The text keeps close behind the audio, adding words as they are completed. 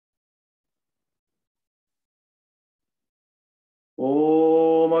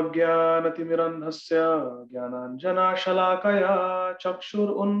ओम अज्ञानतिमिरन्धस्य ज्ञानाञ्जनशलाकया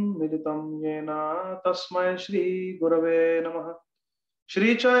चक्षुरुन्मिलितं येन तस्मै श्रीगुरवे नमः।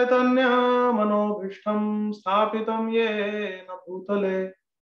 श्रीचैतन्य मनोभीष्टं स्थापितं येन भूतले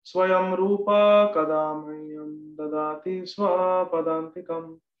स्वयं रूप कदा मह्यं ददाति स्वपदान्तिकं।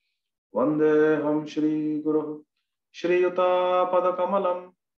 वन्देऽहं श्रीगुरुः श्रीयुतापदकमलं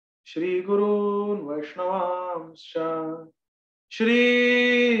श्रीगुरून् वैष्णवांश्च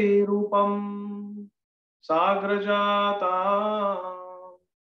श्रीरूपं साग्रजाता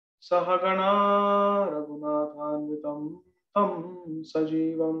सहगणा रघुनाथान्वितं तं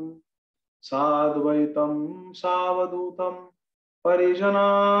सजीवं साद्वैतं सावधूतं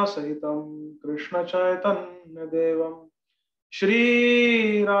परिजनासहितं कृष्णचैतन्यदेवं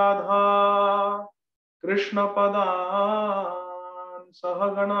श्रीराधा कृष्णपदान्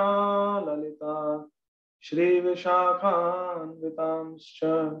सहगणा ललिता श्रीविशाखान्वितांश्च।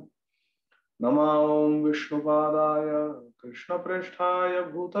 नमो विष्णुपादाय कृष्णप्रेष्ठाय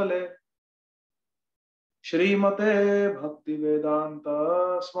भूतले श्रीमते भक्तिवेदांत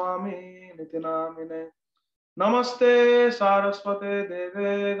स्वामिनिति नामिने। नमस्ते सारस्वते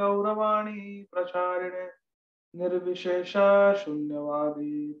देवे गौरवाणी प्रचारिणे निर्विशेष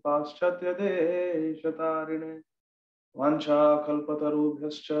शून्यवादी पाश्चात्य देशतारिणे।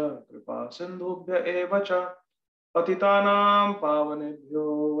 वाञ्छाकल्पतरुभ्यश्च कृपा सिन्धुभ्य एव च पतितानां पावनेभ्यो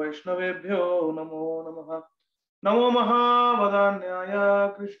वैष्णवेभ्यो नमो नमः। नमो महावदान्याय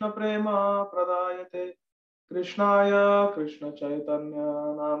कृष्णप्रेम प्रदायते कृष्णाय कृष्णचैतन्य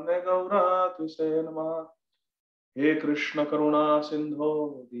नाम्ने गौरत्विषे नमः। हे कृष्ण करुणा सिन्धो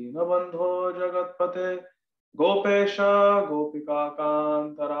दीनबन्धो जगत्पते गोपेश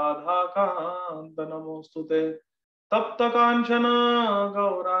गोपिकान्त राधाकान्त नमोस्तुते। तप्त कांचन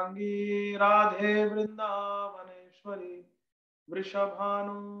गौरांगी राधे वृंदावनेश्वरी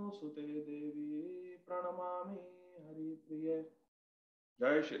वृषभानुसुते देवी प्रणमामि हरिप्रिये।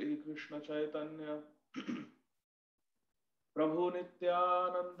 जय श्री कृष्ण चैतन्य प्रभु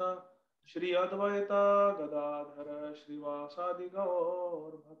नित्यानंद श्री अद्वैत गदाधर श्रीवासादि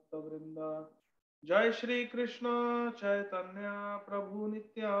गौर भक्तवृंद। जय श्री कृष्ण चैतन्य प्रभु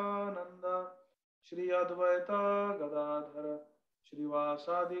नित्यानंद श्री अद्वैत गदाधर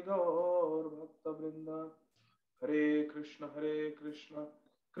श्रीवासादि गौर भक्तवृंद। हरे कृष्ण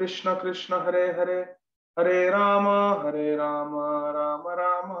कृष्ण कृष्ण हरे हरे हरे राम राम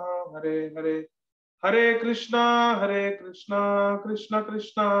राम हरे हरे। हरे कृष्ण कृष्ण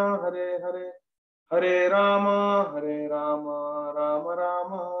कृष्ण हरे हरे हरे राम राम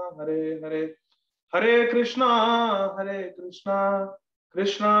राम हरे हरे। हरे कृष्ण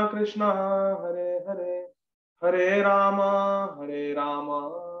कृष्ण कृष्ण हरे हरे हरे राम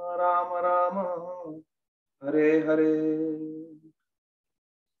राम राम हरे हरे।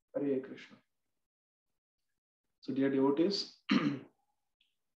 हरे Krishna. So dear devotees,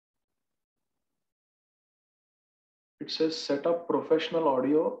 it says set up professional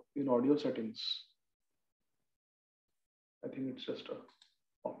audio in audio settings. I think it's just a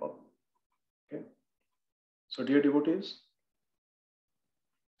pop-up. Okay. So dear devotees,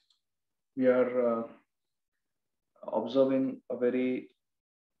 we are observing a very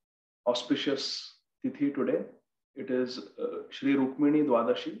auspicious tithi today. It is Shri Rukmini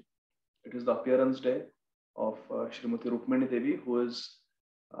Dwadashi. It is the appearance day of Srimati Rukmini Devi, who is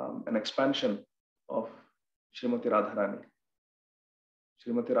an expansion of Srimati Radharani.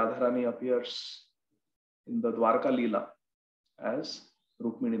 Srimati Radharani appears in the Dwarka Leela as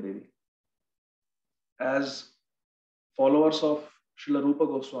Rukmini Devi. As followers of Srila Rupa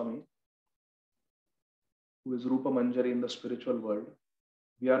Goswami, who is Rupa Manjari in the spiritual world,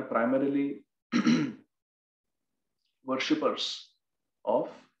 we are primarily worshippers of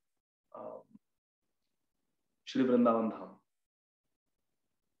Shri Vrindavan Dham.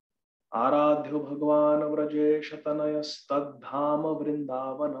 Aradhyo Bhagwan Vrajeshatanayastadham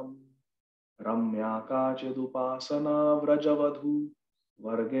Vrindavanam Ramya Kachidupasana Vrajavadhu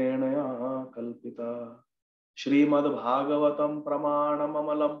Vargenaya Kalpita Srimad Bhagavatam Pramanam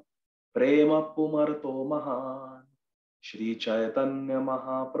Amalam Prema Pumarto Mahan Shri Chaitanya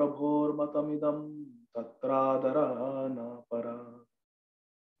Mahaprabhor Matamidam Tatradharana Para.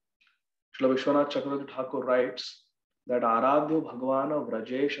 Srila Vishwanath Chakravarti Thakur writes that Aradhyo Bhagavana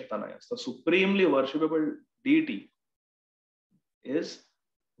Vrajeshatanayas, the supremely worshipable deity, is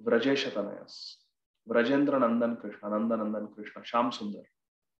Vrajeshatanayas. Vrajendra Nandan Krishna, Nandanandan Krishna, Sham Sundar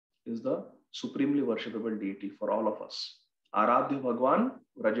is the supremely worshipable deity for all of us. Aradhyo Bhagwan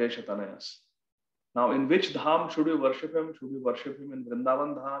Vrajeshatanayas. Now, in which dham should we worship him? Should we worship him in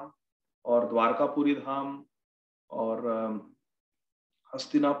Vrindavan Dham or Dwarkapuri Dham or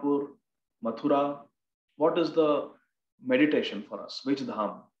Hastinapur, Mathura. What is the meditation for us? Which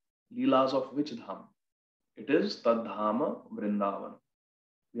dham? Leelas of which dham? It is Tadhama Vrindavan.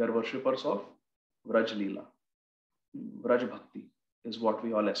 We are worshippers of Vraj Leela. Vraj Bhakti is what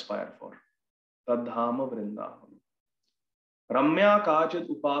we all aspire for. Tadhama Vrindavan. Ramya Kachit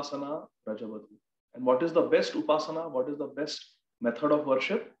Upasana Vrajavatu. And what is the best upasana? What is the best method of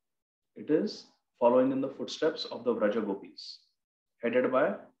worship? It is following in the footsteps of the Vraja Gopis, headed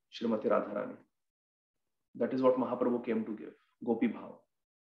by Srimati Radharani. That is what Mahaprabhu came to give. Gopi Bhav.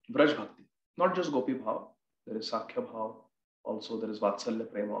 Vraj Bhakti. Not just Gopi Bhav. There is Sakhya Bhav also. There is Vatsalya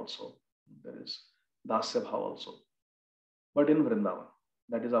Prema also. There is Dasya Bhav also. But in Vrindavan.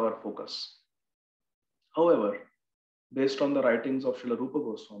 That is our focus. However, based on the writings of Srila Rupa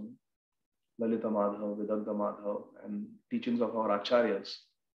Goswami, Lalita Madhav, Vidagdha Madhav, and teachings of our Acharyas,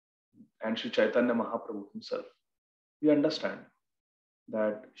 and Sri Chaitanya Mahaprabhu himself, we understand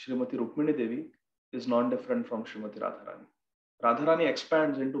that Srimati Rukmini Devi is non-different from Srimati Radharani. Radharani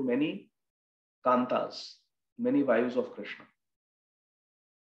expands into many kantas, many wives of Krishna.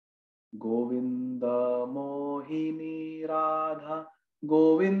 Govinda Mohini Radha,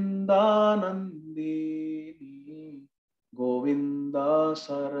 Govinda Nandini, Govinda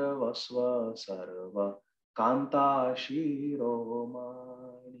Sarvasva Sarva Kanta Shiromani.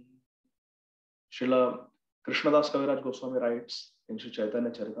 Srila Krishnadas Kaviraj Goswami writes in Sri Chaitanya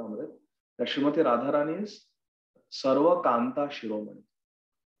Charitamrita that Srimati Radharani is Sarva Kanta Shiromani.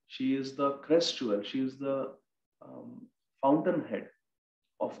 She is the crest jewel, she is the fountainhead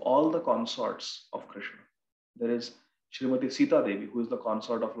of all the consorts of Krishna. There is Srimati Sita Devi, who is the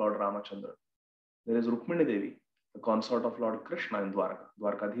consort of Lord Ramachandra. There is Rukmini Devi, the consort of Lord Krishna in Dwarka,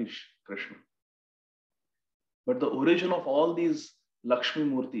 Dwarkadhish Krishna. But the origin of all these Lakshmi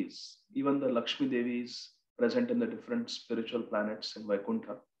Murtis, even the Lakshmi Devis present in the different spiritual planets in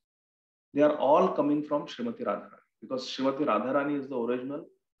Vaikuntha, they are all coming from Srimati Radharani, because Srimati Radharani is the original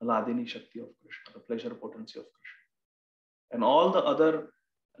Aladini Shakti of Krishna, the pleasure potency of Krishna. And all the other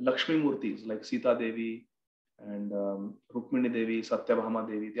Lakshmi Murtis like Sita Devi and Rukmini Devi, Satyabhama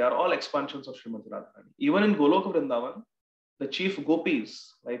Devi, they are all expansions of Srimati Radharani. Even in Goloka Vrindavan, the chief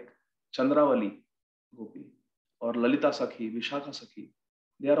gopis like Chandravali Gopi or Lalita Sakhi, Vishakha Sakhi,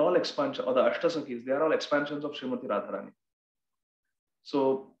 they are all expansions, or the Ashta Sakhis, they are all expansions of Srimati Radharani.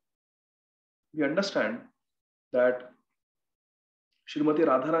 So we understand that Srimati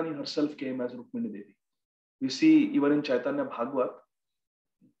Radharani herself came as Rukmini Devi. We see even in Chaitanya Bhagavad,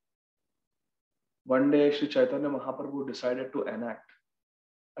 one day Sri Chaitanya Mahaprabhu decided to enact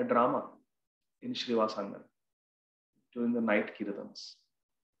a drama in Srivasangan during the night kirtans.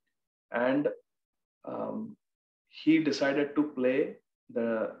 And he decided to play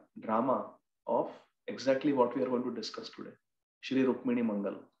the drama of exactly what we are going to discuss today. Shri Rukmini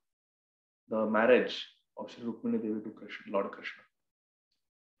Mangal, the marriage of Shri Rukmini Devi to Krishna, Lord Krishna,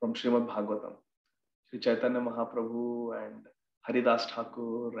 from Srimad Bhagavatam. Sri Chaitanya Mahaprabhu and Haridas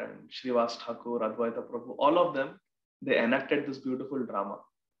Thakur and Srivas Thakur, Advaita Prabhu, all of them, they enacted this beautiful drama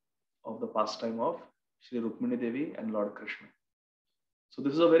of the pastime of Shri Rukmini Devi and Lord Krishna. So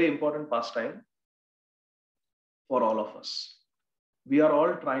this is a very important pastime for all of us. We are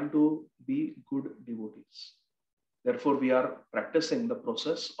all trying to be good devotees. Therefore, we are practicing the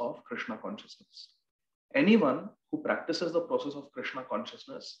process of Krishna consciousness. Anyone who practices the process of Krishna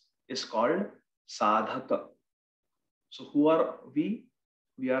consciousness is called sadhaka. So who are we?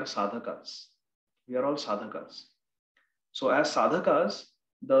 We are sadhakas. We are all sadhakas. So as sadhakas,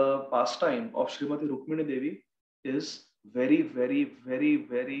 the pastime of Srimati Rukmini Devi is very, very, very,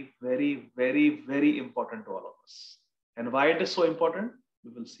 very, very, very, very important to all of us. And why it is so important,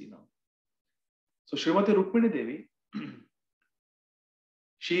 we will see now. So Srimati Rukmini Devi,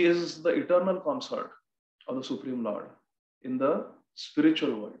 she is the eternal consort of the Supreme Lord in the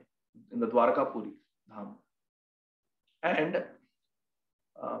spiritual world, in the Dwarkapuri Dham. And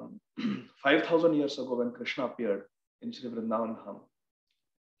 5,000 years ago, when Krishna appeared in Sri Vrindavan Dham,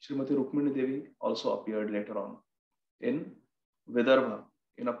 Srimati Rukmini Devi also appeared later on in Vidarbha,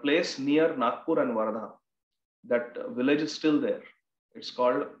 in a place near Nagpur and Wardha. That village is still there. It's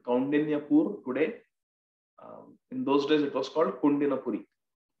called Kaundinyapur today. In those days, it was called Kundinapuri.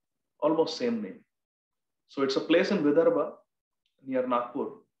 Almost same name. So it's a place in Vidarbha near Nagpur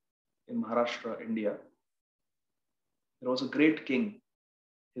in Maharashtra, India. There was a great king.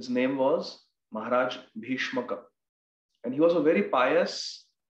 His name was Maharaj Bhishmaka. And he was a very pious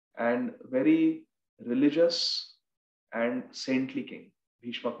and very religious and saintly king,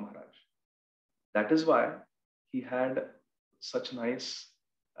 Bhishmak Maharaj. That is why he had such nice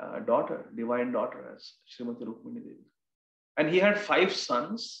daughter, divine daughter as Srimati Rukmini Devi. And he had 5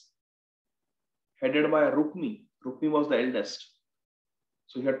 sons headed by Rukmi. Rukmi was the eldest.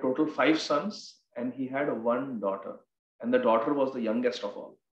 So he had total 5 sons and he had 1 daughter. And the daughter was the youngest of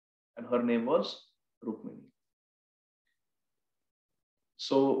all. And her name was Rukmini.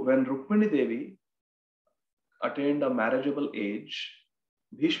 So when Rukmini Devi attained a marriageable age,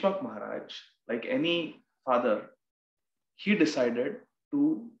 Bhishmak Maharaj, like any father, he decided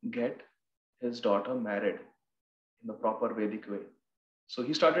to get his daughter married in the proper Vedic way. So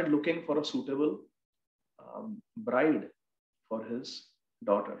he started looking for a suitable bride for his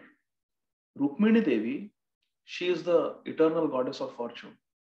daughter. Rukmini Devi, she is the eternal goddess of fortune.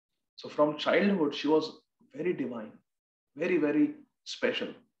 So from childhood, she was very divine, very, very special.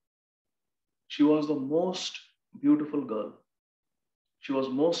 She was the most beautiful girl. She was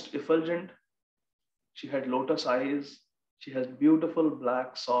most effulgent. She had lotus eyes. She has beautiful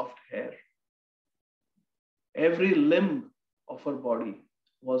black soft hair. Every limb of her body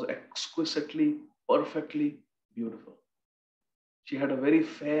was exquisitely, perfectly beautiful. She had a very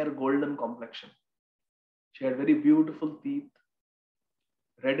fair golden complexion. She had very beautiful teeth,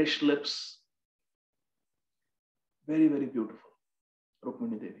 reddish lips. Very, very beautiful,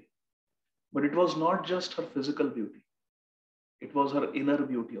 Rukmini Devi. But it was not just her physical beauty. It was her inner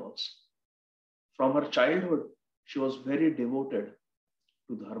beauty also. From her childhood, she was very devoted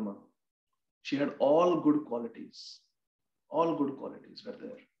to dharma. She had all good qualities. All good qualities were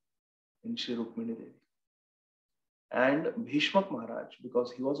there in Shri Rukmini Devi. And Bhishmak Maharaj,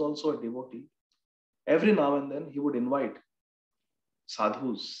 because he was also a devotee, every now and then he would invite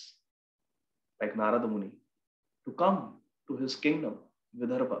sadhus like Narada Muni to come to his kingdom,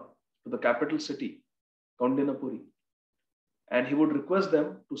 Vidarbha, to the capital city, Kaundinapuri. And he would request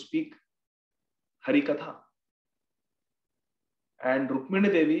them to speak Hari Katha. And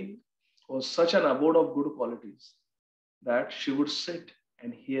Rukmini Devi was such an abode of good qualities that she would sit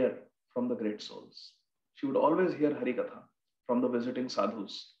and hear from the great souls. She would always hear Hari Katha from the visiting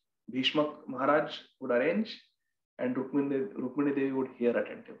sadhus. Bhishmak Maharaj would arrange and Rukmini Devi would hear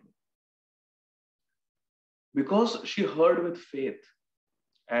attentively. Because she heard with faith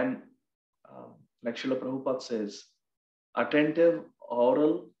and like Srila Prabhupada says, attentive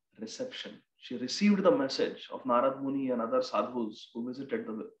oral reception. She received the message of Narad Muni and other sadhus who visited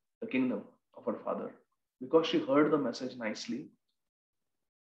the kingdom of her father. Because she heard the message nicely,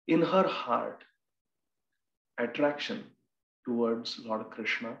 in her heart, attraction towards Lord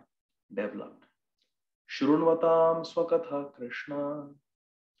Krishna developed. Shrunvatam swakatha Krishna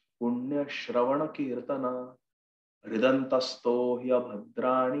punya shravana kirtana ridantasto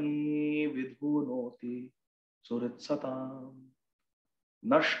hyabhadrani vidhunoti suritsatam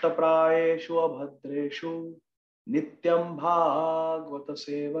nashtaprayeshu abhadreshu nityam bhagavata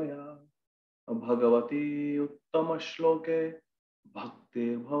sevaya bhagavati uttama shloke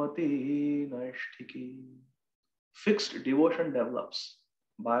bhakti bhavati naishtiki. Fixed devotion develops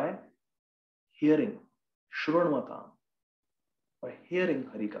by hearing Shrunvatam, by hearing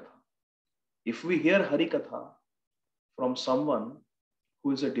Harikatha. If we hear Harikatha from someone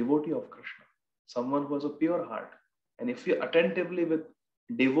who is a devotee of Krishna, someone who has a pure heart, and if we attentively with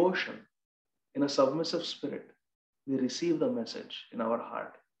devotion in a submissive spirit, we receive the message in our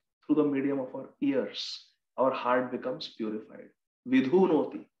heart through the medium of our ears, our heart becomes purified.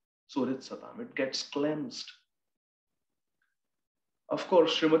 Vidhunoti surit satam, it gets cleansed. Of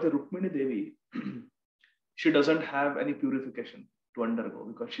course, Srimati Rukmini Devi, she doesn't have any purification to undergo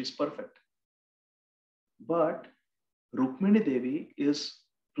because she's perfect. But Rukmini Devi is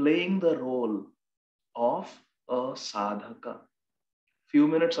playing the role of a sadhaka. Few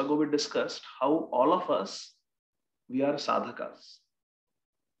minutes ago, we discussed how all of us, we are sadhakas.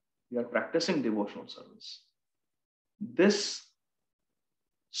 We are practicing devotional service. This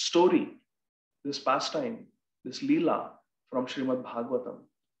story, this pastime, this Leela from Srimad Bhagavatam,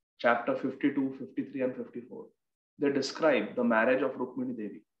 chapter 52, 53 and 54, they describe the marriage of Rukmini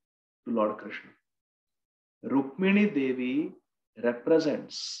Devi to Lord Krishna. Rukmini Devi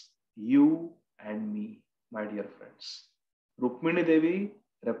represents you and me, my dear friends. Rukmini Devi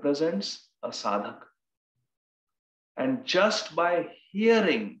represents a sadhak. And just by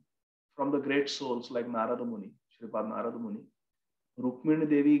hearing from the great souls like Narada Muni, Shripad Narada Muni, Rukmini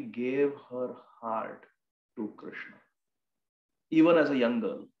Devi gave her heart to Krishna, even as a young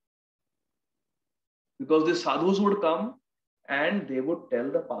girl. Because the sadhus would come and they would tell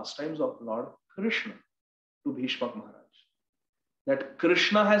the pastimes of Lord Krishna to Bhishmak Maharaj. That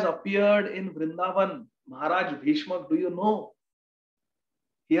Krishna has appeared in Vrindavan. Maharaj, Bhishmak, do you know?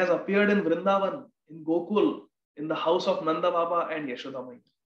 He has appeared in Vrindavan, in Gokul, in the house of Nanda Baba and Yashoda Mai.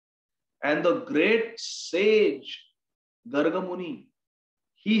 And the great sage Garga Muni,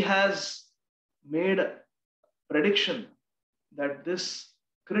 he has made a prediction that this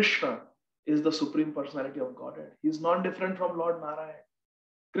Krishna is the Supreme Personality of Godhead. He is not different from Lord Narayan.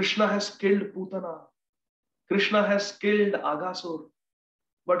 Krishna has killed Putana. Krishna has killed Aghasur.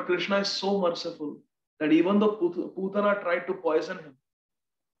 But Krishna is so merciful that even though Putana tried to poison him,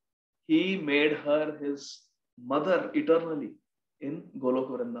 he made her his mother eternally in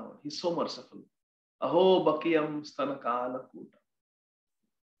Goloka Vrindavan. He's so merciful. Aho Bakiyam Stanakala Kuta.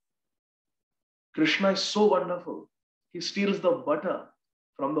 Krishna is so wonderful. He steals the butter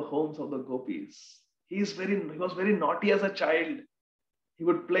from the homes of the gopis. He was very naughty as a child. He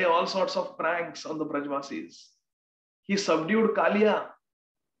would play all sorts of pranks on the Brajvasis. He subdued Kaliya.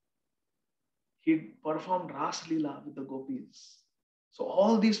 He performed Ras Leela with the gopis. So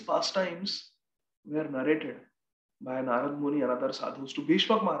all these pastimes were narrated by Narad Muni and other sadhus to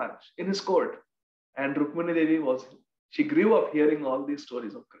Bhishmak Maharaj in his court. And Rukmini Devi she grew up hearing all these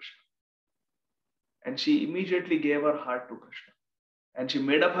stories of Krishna. And she immediately gave her heart to Krishna. And she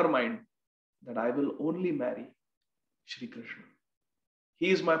made up her mind that I will only marry Shri Krishna. He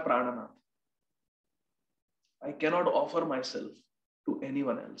is my Prananath. I cannot offer myself to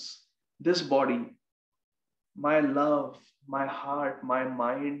anyone else. This body, my love, my heart, my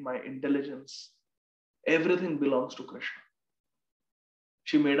mind, my intelligence, everything belongs to Krishna.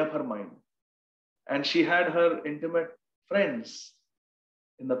 She made up her mind. And she had her intimate friends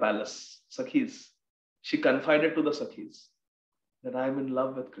in the palace, Sakhis. She confided to the Sakhis that I am in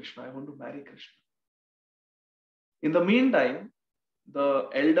love with Krishna. I want to marry Krishna. In the meantime, the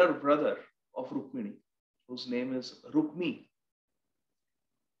elder brother of Rukmini, whose name is Rukmi,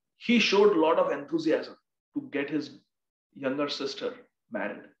 he showed a lot of enthusiasm to get his younger sister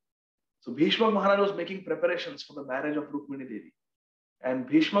married. So Bhishmak Maharaj was making preparations for the marriage of Rukmini Devi. And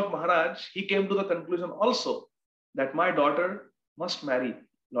Bhishmak Maharaj, he came to the conclusion also that my daughter must marry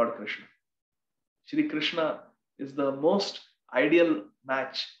Lord Krishna. Shri Krishna is the most ideal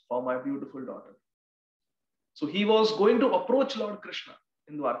match for my beautiful daughter. So he was going to approach Lord Krishna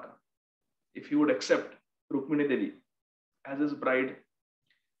in Dwarka if he would accept Rukmini Devi as his bride.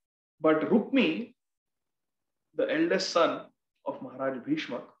 But Rukmi, the eldest son of Maharaj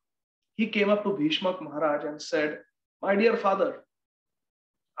Bhishmak, he came up to Bhishmak Maharaj and said, my dear father,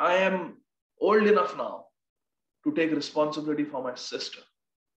 I am old enough now to take responsibility for my sister.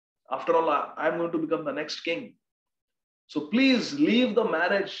 After all, I am going to become the next king. So please leave the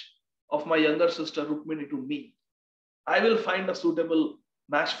marriage of my younger sister Rukmini to me. I will find a suitable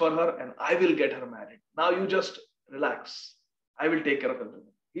match for her and I will get her married. Now you just relax. I will take care of everything.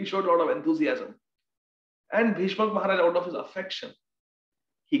 He showed a lot of enthusiasm. And Bhishmak Maharaj, out of his affection,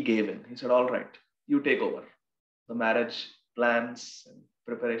 he gave in. He said, all right, you take over the marriage plans and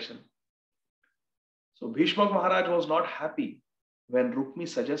preparation. So Bhishmak Maharaj was not happy when Rukmi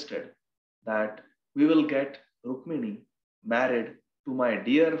suggested that we will get Rukmini married to my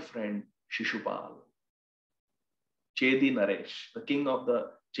dear friend Shishupal, Chedi Naresh, the king of the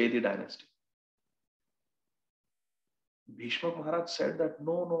Chedi dynasty. Bhishmak Maharaj said that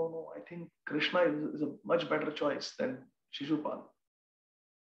no, I think Krishna is a much better choice than Shishupal.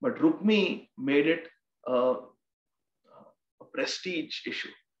 But Rukmi made it a prestige issue.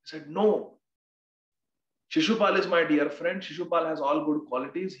 He said, no, Shishupal is my dear friend. Shishupal has all good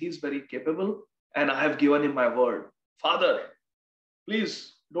qualities. He's very capable and I have given him my word. Father,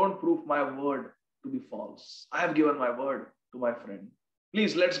 please don't prove my word to be false. I have given my word to my friend.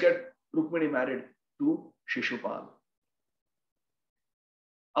 Please, let's get Rukmini married to Shishupal.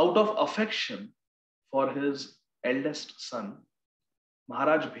 Out of affection for his eldest son,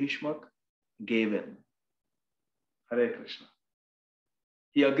 Maharaj Bhishmak gave in. Hare Krishna.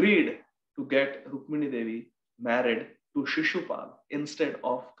 He agreed to get Rukmini Devi married to Shishupal instead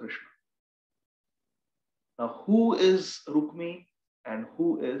of Krishna. Now, who is Rukmi and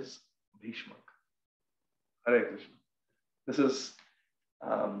who is Bhishmak? Hare Krishna. This is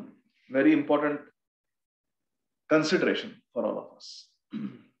very important consideration for all of us.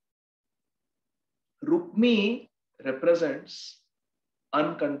 Rukmi represents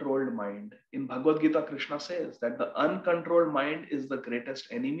uncontrolled mind. In Bhagavad Gita, Krishna says that the uncontrolled mind is the greatest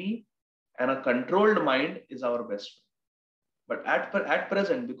enemy and a controlled mind is our best friend. But at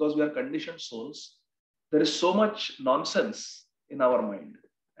present, because we are conditioned souls, there is so much nonsense in our mind.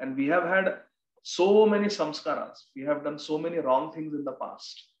 And we have had so many samskaras. We have done so many wrong things in the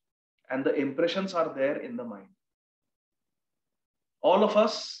past. And the impressions are there in the mind. All of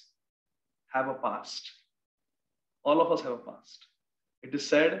us have a past. All of us have a past. It is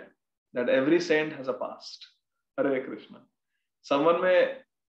said that every saint has a past. Hare Krishna. Someone may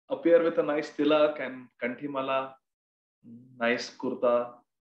appear with a nice tilak and kanthimala nice kurta,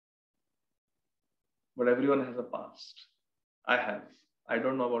 but everyone has a past. I have. I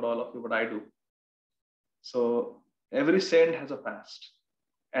don't know about all of you, but I do. So every saint has a past,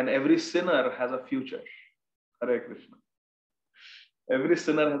 and every sinner has a future. Hare Krishna. Every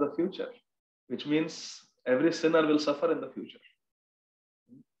sinner has a future, which means every sinner will suffer in the future.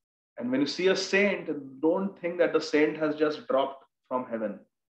 And when you see a saint, don't think that the saint has just dropped from heaven.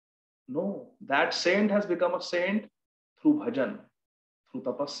 No, that saint has become a saint through bhajan, through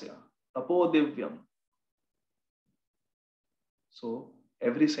tapasya, tapodivyam. So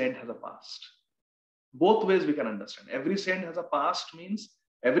every saint has a past. Both ways we can understand. Every saint has a past means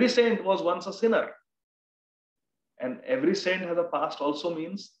every saint was once a sinner. And every saint has a past also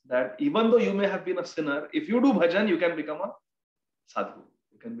means that even though you may have been a sinner, if you do bhajan, you can become a sadhu.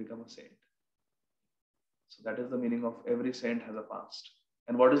 You can become a saint. So that is the meaning of every saint has a past.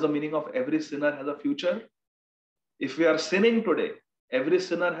 And what is the meaning of every sinner has a future? If we are sinning today, every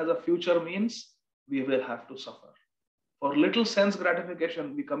sinner has a future means we will have to suffer. For little sense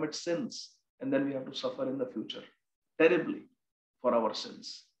gratification, we commit sins and then we have to suffer in the future terribly for our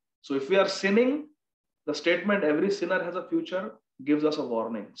sins. So if we are sinning, the statement every sinner has a future gives us a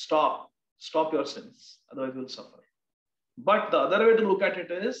warning. Stop your sins, otherwise you will suffer. But the other way to look at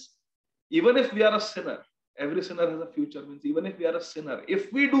it is, even if we are a sinner, every sinner has a future means even if we are a sinner,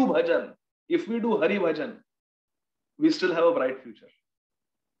 if we do bhajan, if we do Hari bhajan, we still have a bright future.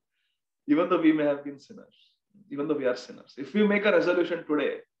 Even though we may have been sinners, even though we are sinners. If we make a resolution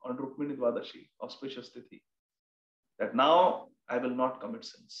today on Rukmini Dwadashi, auspicious Tithi, that now I will not commit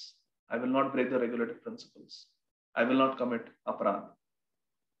sins. I will not break the regulative principles. I will not commit aparadh.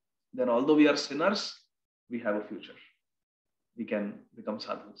 Then although we are sinners, we have a future. We can become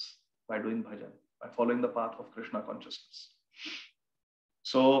sadhus by doing bhajan, by following the path of Krishna consciousness.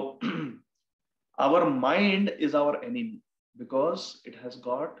 So our mind is our enemy because it has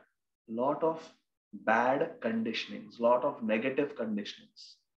got a lot of bad conditionings, lot of negative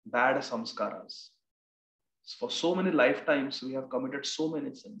conditionings, bad samskaras. For so many lifetimes, we have committed so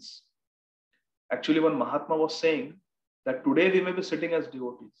many sins. Actually, one Mahatma was saying that today we may be sitting as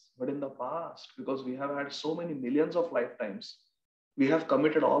devotees, but in the past, because we have had so many millions of lifetimes, we have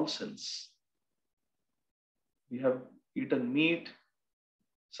committed all sins. We have eaten meat.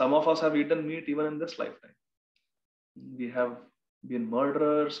 Some of us have eaten meat even in this lifetime. We have been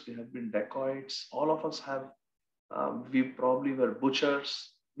murderers. We have been dacoits. All of us have, we probably were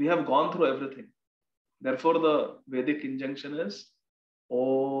butchers. We have gone through everything. Therefore, the Vedic injunction is,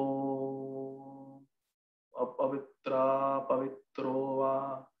 Om apavitra pavitro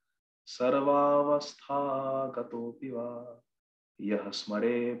va sarvavastha gatopi va yah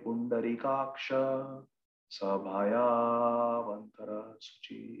smare pundarikaksha sabhayavantara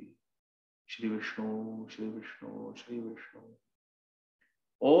suchi. Shri Vishnu, Shri Vishnu, Shri Vishnu.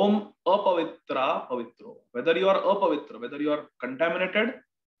 Om apavitra pavitro. Whether you are apavitra, whether you are contaminated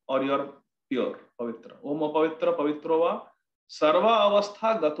or you are pure, pavitra. Om apavitra pavitro va sarva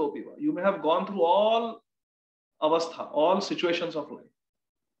avastha gatopi va. You may have gone through all avastha, all situations of life,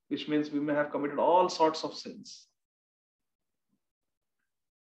 which means we may have committed all sorts of sins.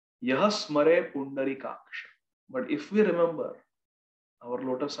 Yah smare pundarikaksha. But if we remember our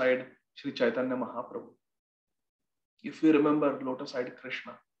lotus-eyed Sri Chaitanya Mahaprabhu, if we remember lotus-eyed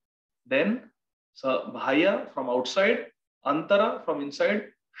Krishna, then bhaya from outside, antara from inside,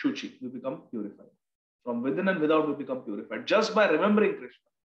 shuchi, we become purified. From within and without we become purified. Just by remembering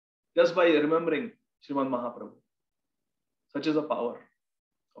Krishna, just by remembering Srimad Mahaprabhu. Such is the power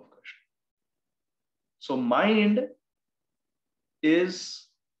of Krishna. So mind is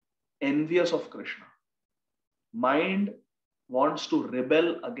envious of Krishna. Mind wants to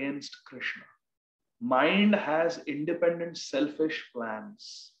rebel against Krishna. Mind has independent, selfish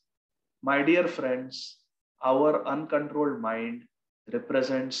plans. My dear friends, our uncontrolled mind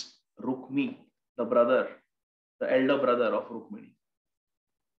represents Rukmi, the brother, the elder brother of Rukmini.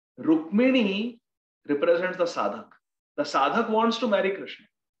 Rukmini represents the sadhak. The sadhak wants to marry Krishna.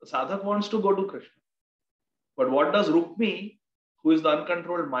 The sadhak wants to go to Krishna. But what does Rukmi, who is the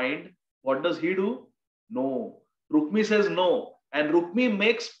uncontrolled mind, what does he do? No. Rukmi says no. And Rukmi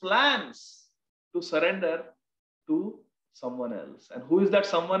makes plans to surrender to someone else. And who is that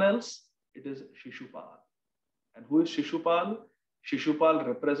someone else? It is Shishupal. And who is Shishupal? Shishupal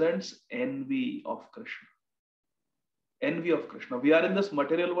represents envy of Krishna. Envy of Krishna. We are in this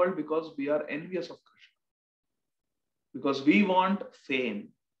material world because we are envious of Krishna. Because we want fame.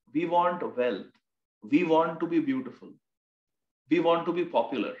 We want wealth. We want to be beautiful. We want to be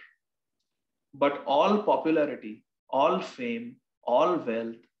popular. But all popularity, all fame, all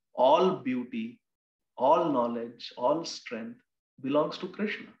wealth, all beauty, all knowledge, all strength belongs to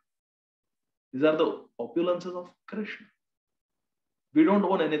Krishna. These are the opulences of Krishna. We don't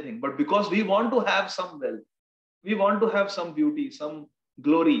own anything, but because we want to have some wealth, we want to have some beauty, some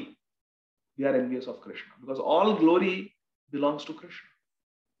glory, we are envious of Krishna. Because all glory belongs to Krishna.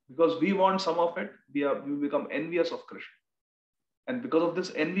 Because we want some of it, we become envious of Krishna. And because of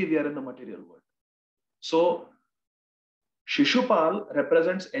this envy, we are in the material world. So, Shishupal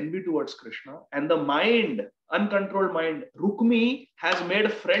represents envy towards Krishna, and the mind, uncontrolled mind, Rukmi, has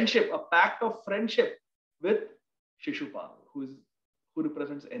made friendship, a pact of friendship with Shishupal, who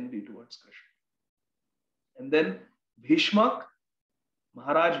represents envy towards Krishna. And then Bhishmak,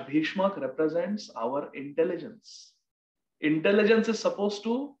 Maharaj Bhishmak represents our intelligence. Intelligence is supposed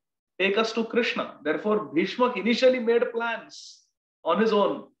to take us to Krishna. Therefore, Bhishmak initially made plans on his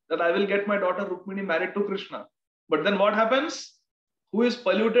own that I will get my daughter Rukmini married to Krishna. But then what happens? Who is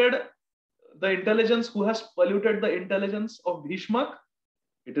polluted the intelligence? Who has polluted the intelligence of Bhishmak?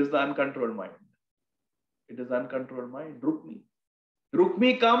 It is the uncontrolled mind. It is the uncontrolled mind, Rukmi.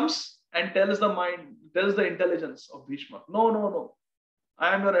 Rukmi comes and tells the intelligence of Bhishmak, no.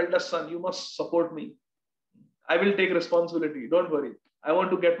 I am your eldest son. You must support me. I will take responsibility. Don't worry. I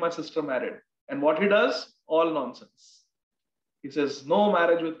want to get my sister married. And what he does? All nonsense. He says, no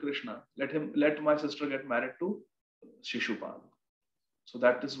marriage with Krishna. Let my sister get married to Shishupal. So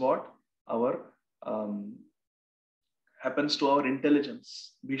that is what happens to our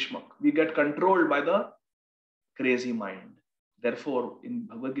intelligence, Bhishmak. We get controlled by the crazy mind. Therefore, in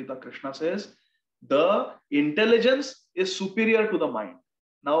Bhagavad Gita, Krishna says, the intelligence is superior to the mind.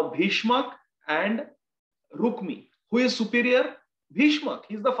 Now, Bhishmak and Rukmi. Who is superior? Bhishmak.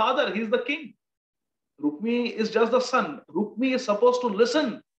 He is the father. He is the king. Rukmi is just the son. Rukmi is supposed to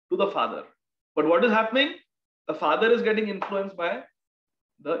listen to the father. But what is happening? The father is getting influenced by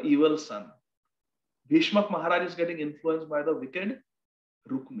the evil son. Bhishmak Maharaj is getting influenced by the wicked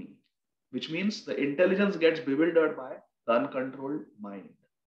Rukmi, which means the intelligence gets bewildered by the uncontrolled mind.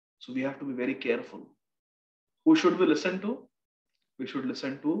 So we have to be very careful. Who should we listen to? We should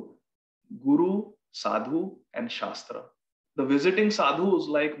listen to Guru, Sadhu, and Shastra. The visiting sadhus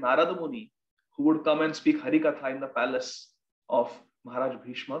like Narada Muni, who would come and speak Harikatha in the palace of Maharaj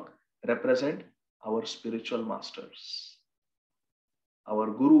Bhishmak, represent our spiritual masters.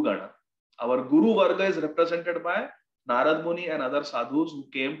 Our Guru Gana. Our Guru Varga is represented by Narad Muni and other sadhus who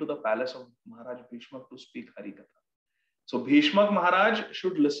came to the palace of Maharaj Bhishmak to speak Harikatha. So Bhishmak Maharaj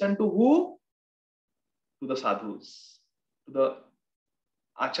should listen to who? To the sadhus, to the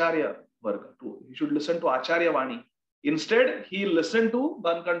Acharya Varga. He should listen to Acharya Vani. Instead, he listened to the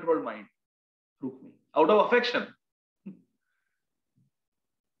uncontrolled mind, Rukmi, out of affection.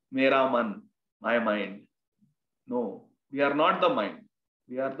 Mera man, my mind. No, we are not the mind.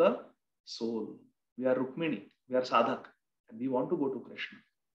 We are the soul. We are Rukmini. We are Sadhak. And we want to go to Krishna.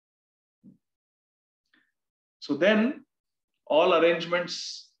 So then, all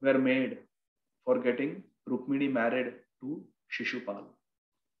arrangements were made for getting Rukmini married to Shishupal.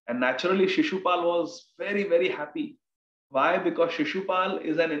 And naturally, Shishupal was very, very happy. Why? Because Shishupal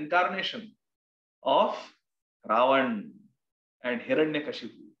is an incarnation of Ravan and Hiranyakashipu.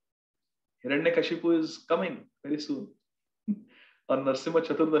 Hiranyakashipu is coming very soon. On Narsimha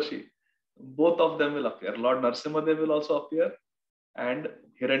Chaturdashi, both of them will appear. Lord Narsimhadev will also appear and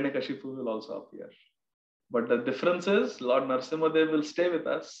Hiranyakashipu will also appear. But the difference is Lord Narsimhadev will stay with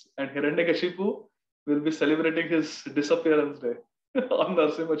us and Hiranyakashipu will be celebrating his disappearance day on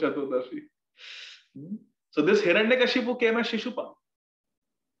Narsimha Chaturdashi. So this Hiranyakashipu came as Shishupal.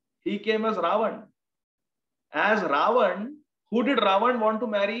 He came as Ravan. As Ravan, who did Ravan want to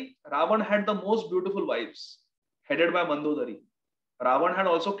marry? Ravan had the most beautiful wives, headed by Mandodari. Ravan had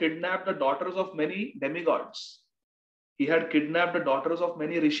also kidnapped the daughters of many demigods. He had kidnapped the daughters of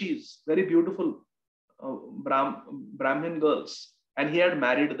many rishis, very beautiful Brahmin girls, and he had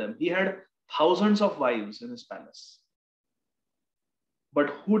married them. He had thousands of wives in his palace. But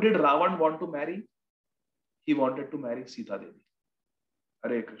who did Ravan want to marry? He wanted to marry Sita Devi.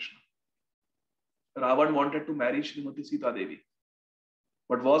 Hare Krishna. Ravan wanted to marry Srimati Sita Devi.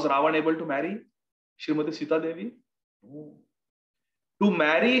 But was Ravan able to marry Srimati Sita Devi? No. To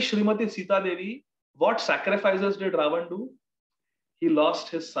marry Srimati Sita Devi, what sacrifices did Ravan do? He lost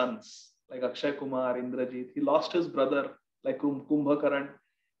his sons like Akshay Kumar, Indrajit. He lost his brother like Kumbhakaran.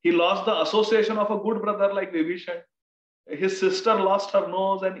 He lost the association of a good brother like Vibhishan. His sister lost her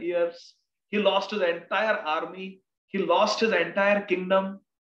nose and ears. He lost his entire army. He lost his entire kingdom.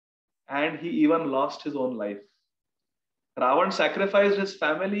 And he even lost his own life. Ravan sacrificed his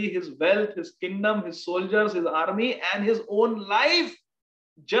family, his wealth, his kingdom, his soldiers, his army, and his own life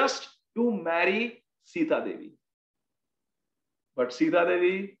just to marry Sita Devi. But Sita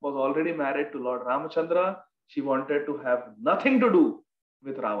Devi was already married to Lord Ramachandra. She wanted to have nothing to do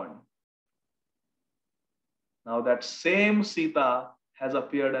with Ravan. Now that same Sita has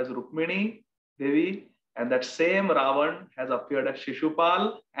appeared as Rukmini Devi, and that same Ravan has appeared as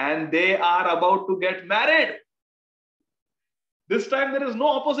Shishupal, and they are about to get married. This time there is no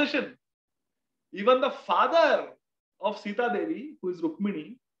opposition. Even the father of Sita Devi, who is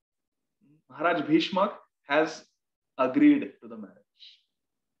Rukmini, Maharaj Bhishmak, has agreed to the marriage.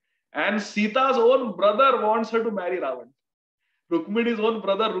 And Sita's own brother wants her to marry Ravan. Rukmini's own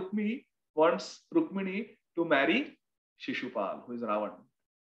brother Rukmi wants Rukmini to marry Shishupal, who is Ravan.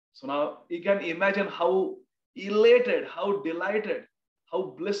 So now you can imagine how elated, how delighted,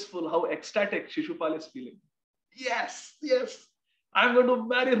 how blissful, how ecstatic Shishupal is feeling. Yes, yes, I'm going to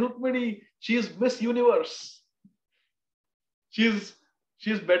marry Rukmini. She is Miss Universe. She's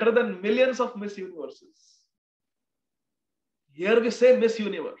better than millions of Miss Universes. Here we say Miss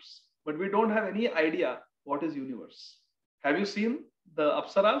Universe, but we don't have any idea what is universe. Have you seen the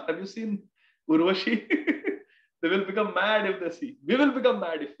Apsaras? Have you seen Urvashi? They will become mad if they see. We will become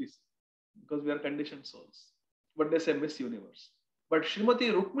mad if we see, because we are conditioned souls. But they say Miss Universe. But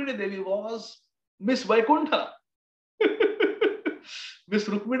Srimati Rukmini Devi was Miss Vaikuntha. Miss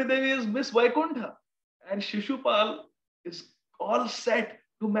Rukmini Devi is Miss Vaikuntha. And Shishupal is all set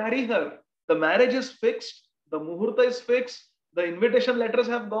to marry her. The marriage is fixed. The muhurta is fixed. The invitation letters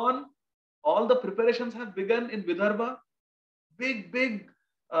have gone. All the preparations have begun in Vidarbha. Big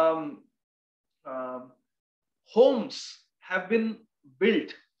homes have been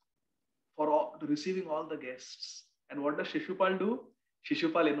built for receiving all the guests. And what does Shishupal do?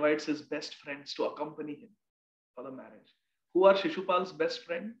 Shishupal invites his best friends to accompany him for the marriage. Who are Shishupal's best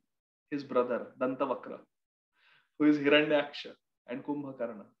friend? His brother, Dantavakra, who is Hiranyaksha and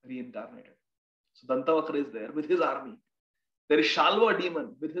Kumbhakarna, reincarnated. So Dantavakra is there with his army. There is Shalva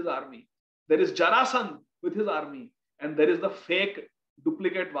demon with his army. There is Jarasandh with his army. And there is the fake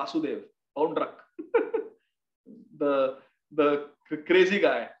duplicate Vasudev, Poundrak. the crazy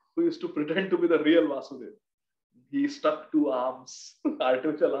guy who used to pretend to be the real Vasudev. He stuck 2 arms,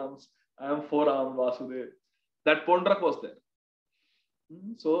 artificial arms. I am 4-armed Vasudev. That Poundrak was there.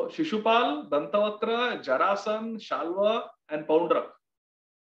 So Shishupal, Dantavakra, Jarasandh, Shalva, and Poundrak.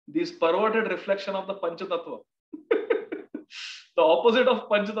 These perverted reflection of the Panchatattva. The opposite of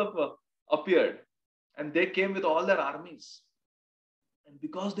Panchatattva appeared. And they came with all their armies. And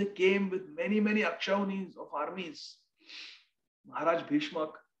because they came with many Akshaunis of armies, Maharaj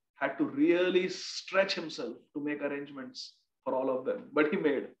Bhishmak had to really stretch himself to make arrangements for all of them. But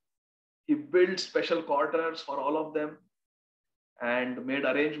he built special quarters for all of them and made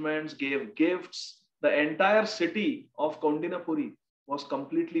arrangements, gave gifts. The entire city of Kaundinapuri was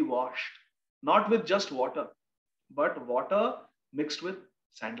completely washed, not with just water, but water mixed with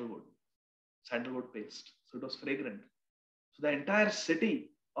sandalwood paste. So it was fragrant. So the entire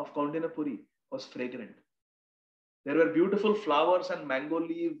city of Kaundinapuri was fragrant. There were beautiful flowers and mango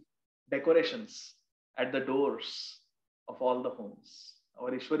leaf decorations at the doors of all the homes.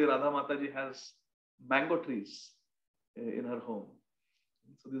 Our Ishwari Radha Mataji has mango trees in her home.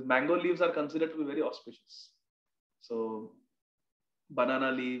 So these mango leaves are considered to be very auspicious. So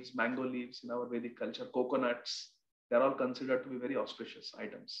banana leaves, mango leaves in our Vedic culture, coconuts, they're all considered to be very auspicious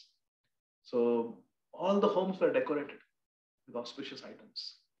items. So all the homes were decorated with auspicious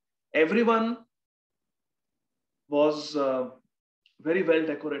items. Everyone was very well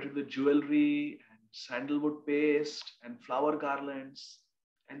decorated with jewelry and sandalwood paste and flower garlands.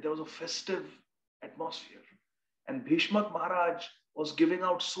 And there was a festive atmosphere. And Bhishmak Maharaj was giving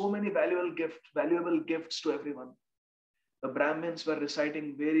out so many valuable gifts to everyone. The Brahmins were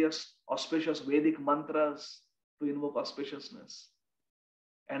reciting various auspicious Vedic mantras to invoke auspiciousness.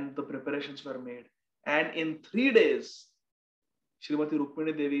 And the preparations were made. And in 3 days, Srimati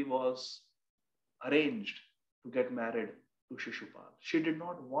Rukmini Devi was arranged to get married to Shishupal. She did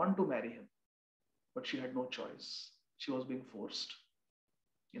not want to marry him, but she had no choice. She was being forced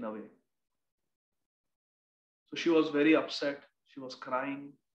in a way. So she was very upset. She was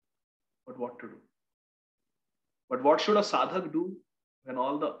crying. But what to do? But what should a sadhak do when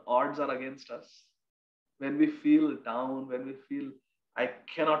all the odds are against us? When we feel down, when we feel, I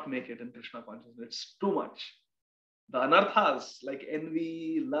cannot make it in Krishna consciousness. It's too much. The anarthas like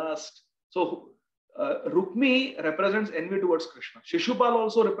envy, lust. So Rukmi represents envy towards Krishna. Shishupal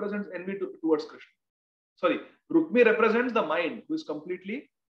also represents envy towards Krishna. Sorry, Rukmi represents the mind who is completely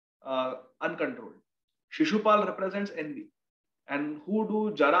uncontrolled. Shishupal represents envy. And who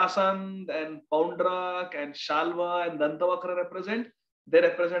do Jarasandh and Poundrak and Shalva and Dantavakra represent? They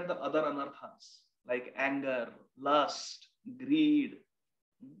represent the other anarthas. like anger, lust, greed.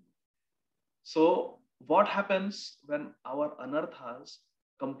 So what happens when our anarthas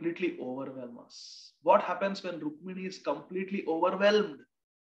completely overwhelm us? What happens when Rukmini is completely overwhelmed?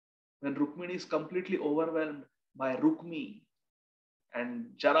 When Rukmini is completely overwhelmed by Rukmi and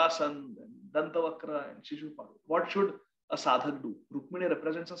Jarasandh and Dantavakra and Shishupal, what should a sadhak do? Rukmini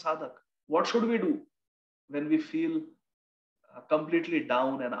represents a sadhak. What should we do when we feel completely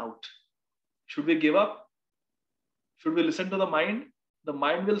down and out? Should we give up? Should we listen to the mind? The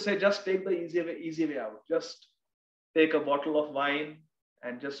mind will say, just take the easy way out. Just take a bottle of wine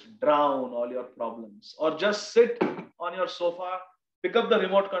and just drown all your problems. Or just sit on your sofa, pick up the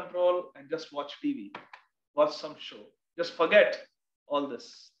remote control and just watch TV, watch some show. Just forget all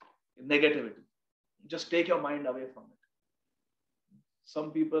this negativity. Just take your mind away from it.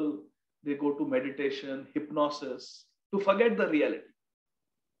 Some people, they go to meditation, hypnosis to forget the reality.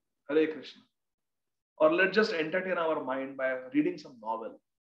 Hare Krishna. Or let's just entertain our mind by reading some novel.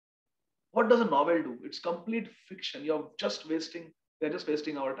 What does a novel do? It's complete fiction. They're just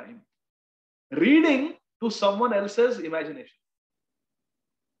wasting our time. Reading to someone else's imagination.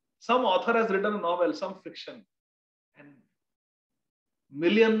 Some author has written a novel, some fiction, and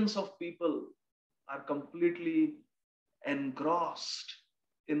millions of people are completely engrossed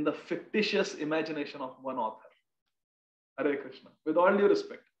in the fictitious imagination of one author. Hare Krishna. With all due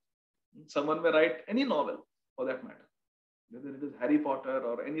respect, someone may write any novel for that matter, whether it is Harry Potter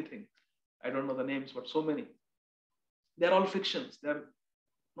or anything. I don't know the names, but so many. They're all fictions. They're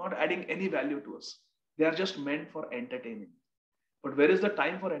not adding any value to us. They are just meant for entertaining. But where is the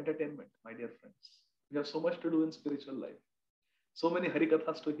time for entertainment, my dear friends? We have so much to do in spiritual life. So many Hari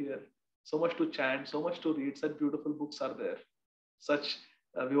Kathas to hear, so much to chant, so much to read. Such beautiful books are there.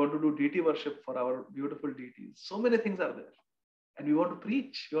 We want to do deity worship for our beautiful deities. So many things are there. And we want to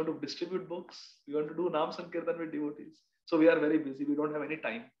preach. We want to distribute books. We want to do Nam Sankirtan with devotees. So we are very busy. We don't have any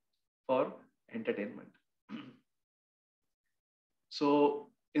time for entertainment. So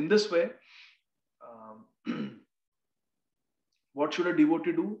in this way, what should a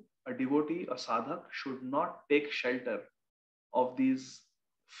devotee do? A devotee, a sadhak, should not take shelter of these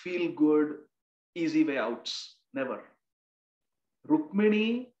feel-good, easy way outs. Never.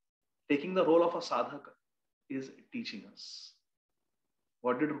 Rukmini, taking the role of a sadhak, is teaching us.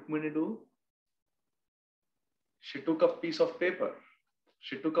 What did Rukmini do? She took a piece of paper,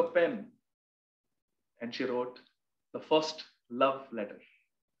 she took a pen, and she wrote the first love letter.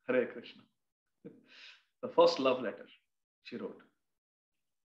 Hare Krishna. The first love letter she wrote.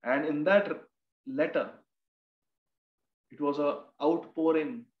 And in that letter, it was an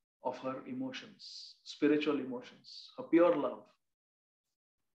outpouring of her emotions, spiritual emotions, her pure love.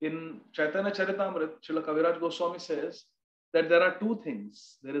 In Chaitanya Charitamrita, Srila Kaviraj Goswami says that there are two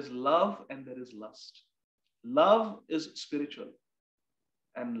things. There is love and there is lust. Love is spiritual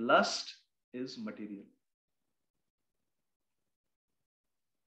and lust is material.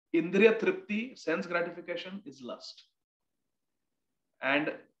 Indriya Tripti, sense gratification, is lust.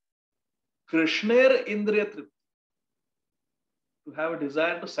 And Krishner Indriya Tripti, to have a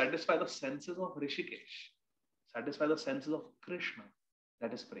desire to satisfy the senses of Rishikesh, satisfy the senses of Krishna,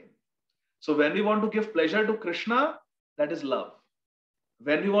 that is prema. So when we want to give pleasure to Krishna, that is love.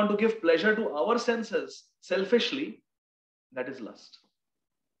 When we want to give pleasure to our senses selfishly, that is lust.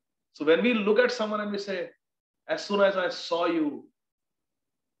 So when we look at someone and we say, as soon as I saw you,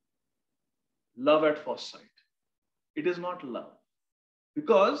 love at first sight, it is not love.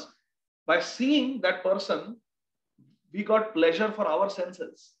 Because by seeing that person, we got pleasure for our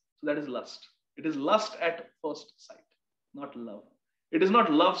senses. So that is lust. It is lust at first sight, not love. It is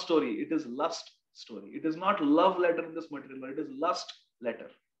not love story. It is lust story. It is not love letter in this material. It is lust letter.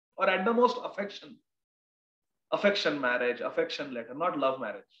 Or at the most affection. Affection marriage, affection letter, not love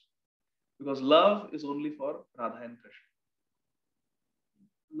marriage. Because love is only for Radha and Krishna.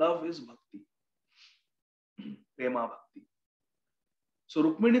 Love is bhakti. Prema bhakti. So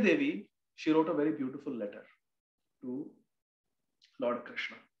Rukmini Devi, she wrote a very beautiful letter to Lord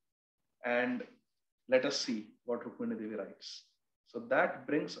Krishna. And let us see what Rukmini Devi writes. So that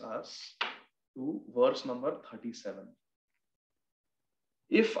brings us to verse number 37.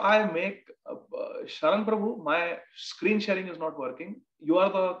 If I make, Sharan Prabhu, my screen sharing is not working. You are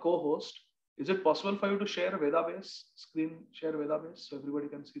the co-host. Is it possible for you to share Veda base, screen share Veda base so everybody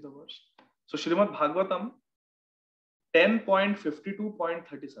can see the verse? So Srimad Bhagavatam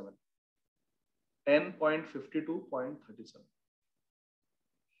 10.52.37. 10.52.37.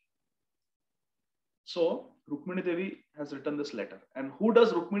 So Rukmini Devi has written this letter. And who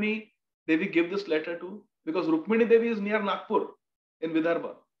does Rukmini Devi give this letter to? Because Rukmini Devi is near Nagpur in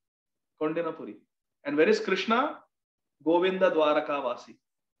Vidarbha, Kondinapuri. And where is Krishna? Govinda Dwaraka Vasi.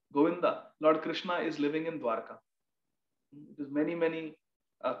 Govinda, Lord Krishna is living in Dwarka. It is many, many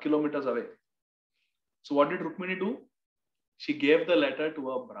kilometers away. So what did Rukmini do? She gave the letter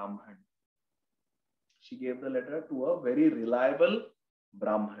to a Brahman. She gave the letter to a very reliable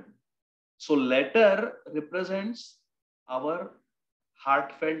Brahman. So letter represents our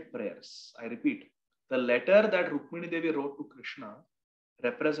heartfelt prayers. I repeat, the letter that Rukmini Devi wrote to Krishna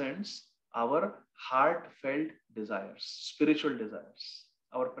represents our heartfelt desires, spiritual desires,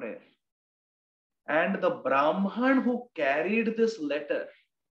 our prayer. And the Brahman who carried this letter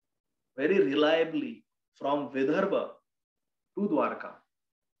very reliably from Vidarbha to Dwarka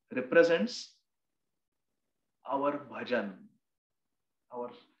represents our bhajan,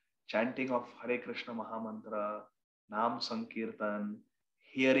 our chanting of Hare Krishna Mahamantra, Nam Sankirtan,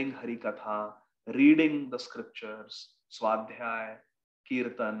 hearing Hari Katha, reading the scriptures, Swadhyay,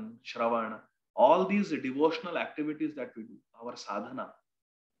 Kirtan, Shravan, all these devotional activities that we do, our sadhana,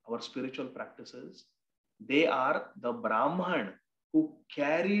 our spiritual practices, they are the Brahman who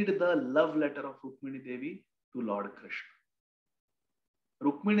carried the love letter of Rukmini Devi to Lord Krishna.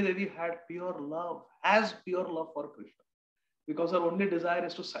 Rukmini Devi had pure love, has pure love for Krishna, because her only desire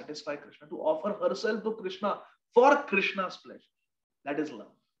is to satisfy Krishna, to offer herself to Krishna for Krishna's pleasure. That is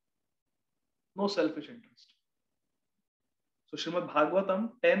love. No selfish interest. So Srimad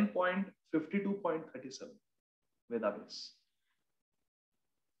Bhagavatam 10.52.37 Veda base.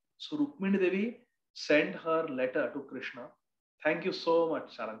 So Rukmini Devi sent her letter to Krishna. Thank you so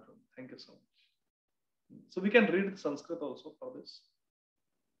much, Sharantam. Thank you so much. So we can read Sanskrit also for this.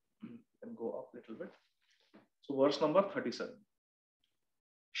 You can go up a little bit. So verse number 37.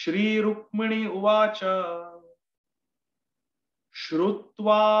 Shri Rukmini Uvacha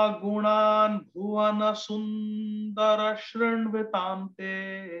Shrutva Gunan Bhuvana Sundara Shrinvitante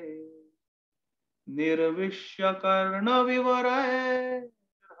Nirvishya Karna Vivaraye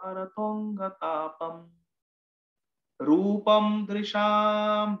Haratongatapam Rupam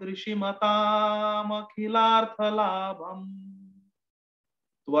Drisham Drishimatam Akhilarthalabham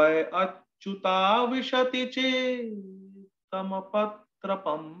Tvay Achyuta Vishati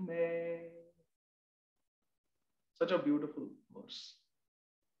Tamapatrapam Me. Such a beautiful verse.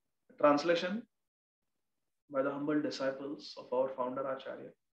 Translation by the humble disciples of our founder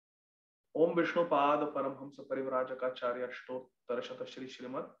Acharya. Om Vishnu Pada Paramhamsa Parivrajaka Shtot Tarashata Shri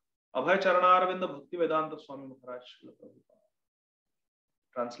Srimad Abhay Charanarvinda Bhakti Vedanta Swami Maharaj.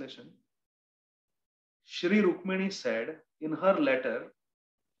 Translation. Shri Rukmini said in her letter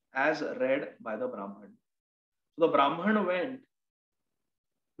as read by the Brahman. So the Brahman went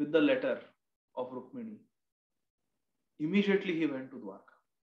with the letter of Rukmini. Immediately he went to Dwarka.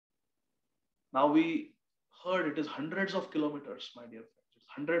 Now we heard it is hundreds of kilometers, my dear friends. It's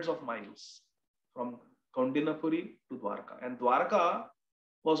hundreds of miles from Kaundinapuri to Dwarka. And Dwarka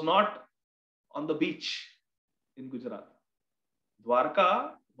was not on the beach in Gujarat.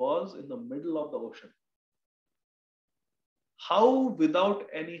 Dwarka was in the middle of the ocean. How without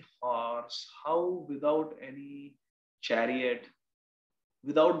any horse, how without any chariot,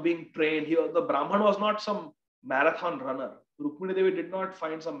 without being trained, the Brahman was not some marathon runner. Rukmini Devi did not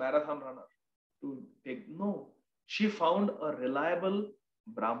find some marathon runner to take. No, she found a reliable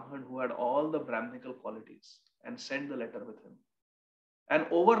Brahman who had all the Brahminical qualities and sent the letter with him. And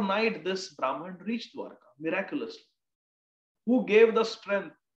overnight, this Brahman reached Dwarka miraculously. Who gave the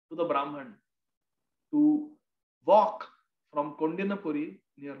strength to the Brahman to walk from Kaundinapuri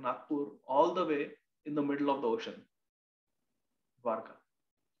near Nagpur all the way in the middle of the ocean? Dwarka.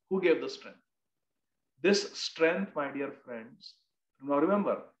 Who gave the strength? This strength, my dear friends, now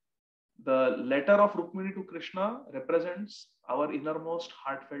remember, the letter of Rukmini to Krishna represents our innermost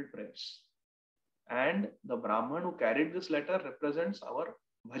heartfelt prayers. And the Brahman who carried this letter represents our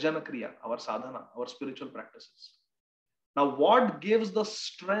bhajana kriya, our sadhana, our spiritual practices. Now, what gives the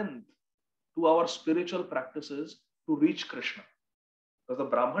strength to our spiritual practices to reach Krishna? Because the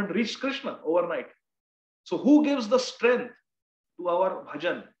Brahman reached Krishna overnight. So who gives the strength to our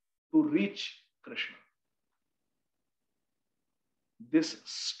bhajan to reach Krishna? This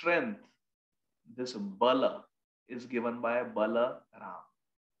strength, this bala is given by Balaram,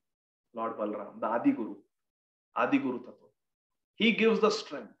 Lord Balaram, the Adi Guru Tattva. He gives the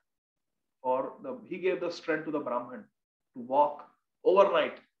strength, he gave the strength to the Brahman to walk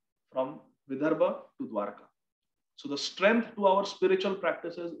overnight from Vidarbha to Dwarka. So the strength to our spiritual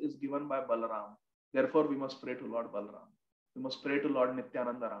practices is given by Balaram. Therefore, we must pray to Lord Balaram. We must pray to Lord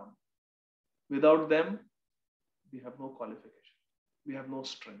Nityananda Ram. Without them, we have no qualification. We have no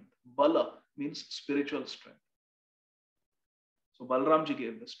strength. Bala means spiritual strength. So Balaramji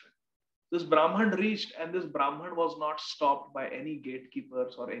gave the strength. This Brahman reached, and this Brahman was not stopped by any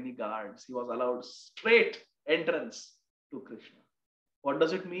gatekeepers or any guards. He was allowed straight entrance to Krishna. What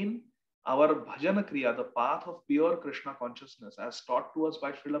does it mean? Our bhajan kriya, the path of pure Krishna consciousness, as taught to us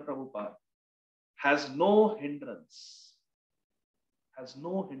by Srila Prabhupada, has no hindrance. Has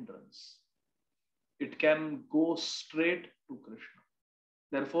no hindrance. It can go straight to Krishna.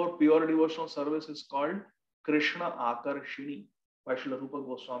 Therefore, pure devotional service is called Krishna Akarshini by Srila Rupa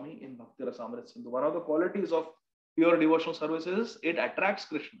Goswami in Bhakti Rasamrita Sindhu. One of the qualities of pure devotional service is it attracts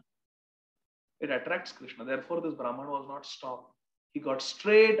Krishna. It attracts Krishna. Therefore, this Brahman was not stopped. He got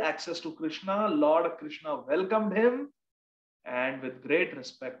straight access to Krishna. Lord Krishna welcomed him and with great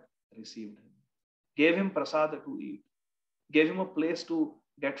respect received him. Gave him prasad to eat. Gave him a place to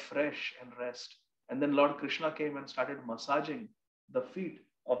get fresh and rest. And then Lord Krishna came and started massaging the feet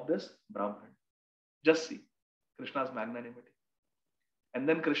of this Brahman. Just see Krishna's magnanimity. And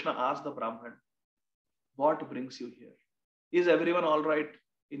then Krishna asked the Brahman, what brings you here? Is everyone all right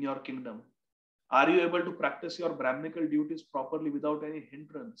in your kingdom? Are you able to practice your Brahminical duties properly without any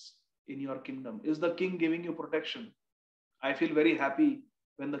hindrance in your kingdom? Is the king giving you protection? I feel very happy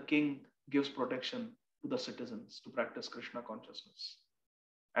when the king gives protection to the citizens to practice Krishna consciousness.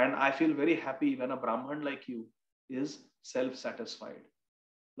 And I feel very happy when a Brahman like you is self-satisfied.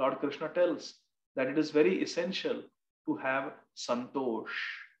 Lord Krishna tells that it is very essential to have santosh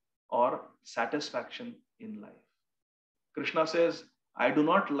or satisfaction in life. Krishna says, I do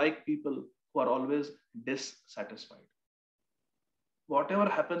not like people who are always dissatisfied. Whatever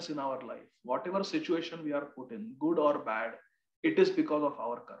happens in our life, whatever situation we are put in, good or bad, it is because of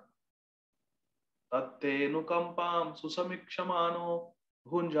our karma. Tatte nukampam susamikshamano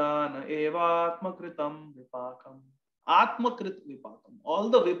bhunjana evatmakritam vipakam. Atmakrit vipakam. All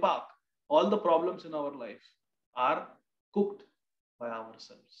the vipak, all the problems in our life are cooked by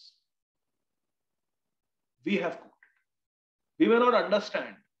ourselves. We have cooked it. We may not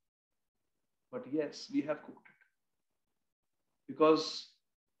understand, but yes, we have cooked it. Because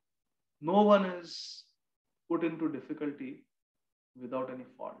no one is put into difficulty without any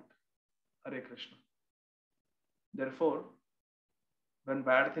fault. Hare Krishna. Therefore, when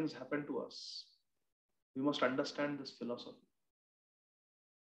bad things happen to us, we must understand this philosophy.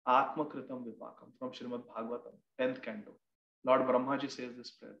 Atma Kritam Vipakam from Srimad Bhagavatam, 10th canto. Lord Brahmaji says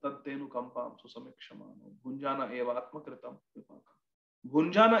this prayer. Tattenu kampam susamikshamano bhunjana evatma kritam vipakam.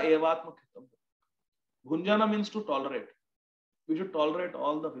 Bhunjana evatma kritam vipakam. Bhunjana means to tolerate. We should tolerate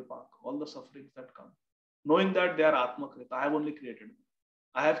all the vipak, all the sufferings that come. Knowing that they are Atma Krita. I have only created them.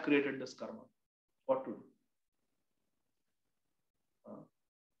 I have created this karma. What to do?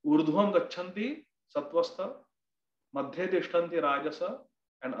 Urdhvam gachanti satvastha, madhye tishtanti rajasa,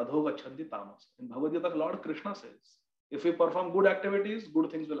 and adho gachanti tamasa. In Bhagavad Gita, Lord Krishna says, if we perform good activities, good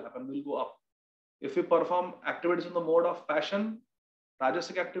things will happen, we'll go up. If we perform activities in the mode of passion,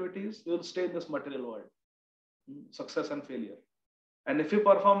 rajasic activities, we will stay in this material world. Success and failure. And if we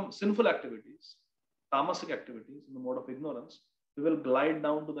perform sinful activities, tamasic activities in the mode of ignorance, we will glide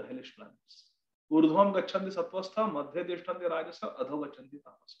down to the hellish planets. Urdhvam gachanti satvastha, madhya tishtanti rajasa, adho gachanti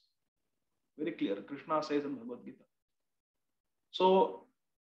tamasa. Very clear. Krishna says in Bhagavad Gita. So,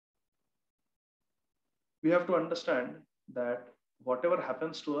 we have to understand that whatever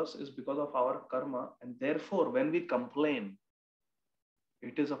happens to us is because of our karma, and therefore, when we complain,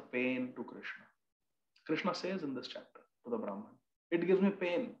 it is a pain to Krishna. Krishna says in this chapter to the Brahman, it gives me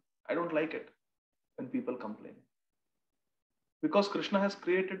pain. I don't like it when people complain. Because Krishna has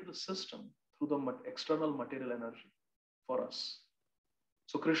created the system through the external material energy for us.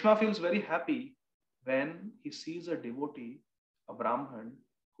 So Krishna feels very happy when he sees a devotee, a Brahman,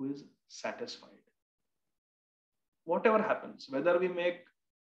 who is satisfied. Whatever happens, whether we make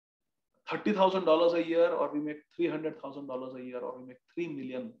 $30,000 a year, or we make $300,000 a year, or we make $3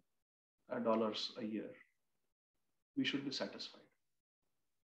 million a year, we should be satisfied.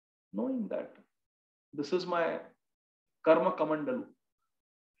 Knowing that this is my karma kamandalu.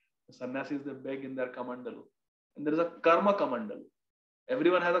 The sannyasis, they beg in their kamandalu. And there is a karma kamandalu.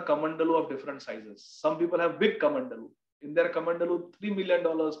 Everyone has a kamandalu of different sizes. Some people have big kamandalu. In their kamandalu, $3 million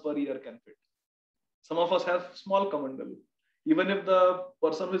per year can fit. Some of us have small kamandalu. Even if the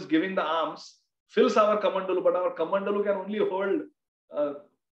person who is giving the alms fills our kamandalu, but our kamandalu can only hold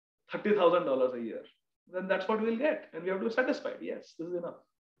 $30,000 a year, then that's what we'll get. And we have to be satisfied. Yes, this is enough.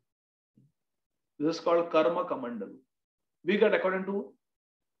 This is called karma kamandalu. We get according to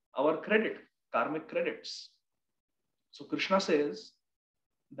our credit, karmic credits. So Krishna says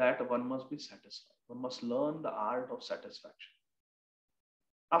that one must be satisfied. One must learn the art of satisfaction.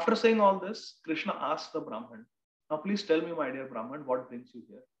 After saying all this, Krishna asked the Brahman, now please tell me, my dear Brahman, what brings you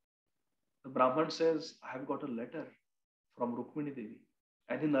here? The Brahman says, I have got a letter from Rukmini Devi.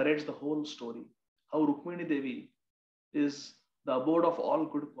 And he narrates the whole story. How Rukmini Devi is the abode of all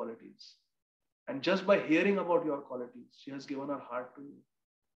good qualities. And just by hearing about your qualities, she has given her heart to you.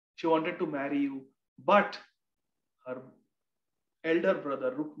 She wanted to marry you, but her elder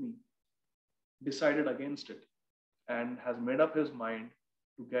brother Rukmi decided against it and has made up his mind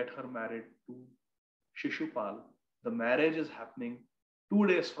to get her married to Shishupal. The marriage is happening 2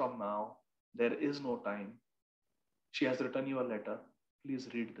 days from now. There is no time. She has written you a letter. Please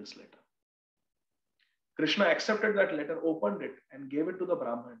read this letter. Krishna accepted that letter, opened it, and gave it to the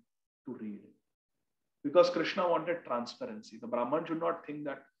Brahman to read. Because Krishna wanted transparency. The Brahman should not think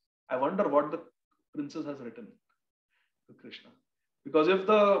that, I wonder what the princess has written to Krishna. Because if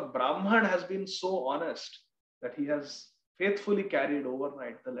the Brahman has been so honest that he has faithfully carried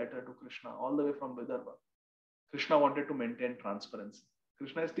overnight the letter to Krishna all the way from Vidarbha, Krishna wanted to maintain transparency.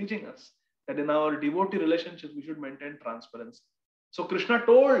 Krishna is teaching us that in our devotee relationships, we should maintain transparency. So Krishna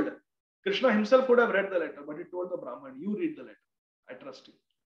himself could have read the letter, but he told the Brahman, you read the letter. I trust you.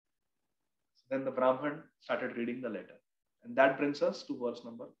 So then the Brahman started reading the letter. And that brings us to verse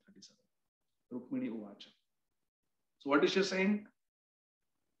number 37. Rukmini Uvacha. So what is she saying?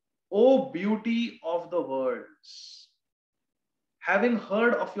 O beauty of the worlds, having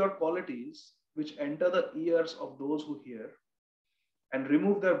heard of your qualities, which enter the ears of those who hear and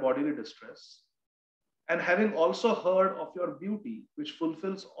remove their bodily distress, and having also heard of your beauty, which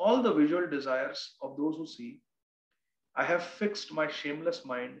fulfills all the visual desires of those who see, I have fixed my shameless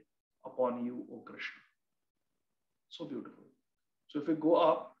mind upon you, O Krishna. So beautiful. So if we go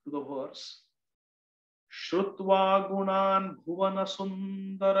up to the verse, Shrutva gunan bhuvana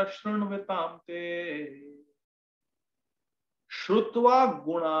sundara shrunvitam te. Shrutva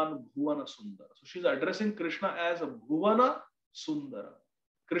gunan bhuvana sundara. So she's addressing Krishna as a bhuvana sundara.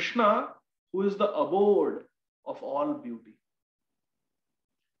 Krishna, who is the abode of all beauty.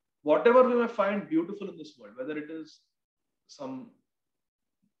 Whatever we may find beautiful in this world, whether it is some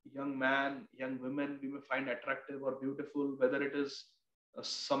young man, young women we may find attractive or beautiful, whether it is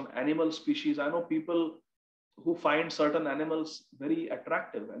some animal species. I know people who find certain animals very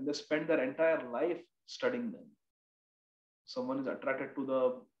attractive and they spend their entire life studying them. Someone is attracted to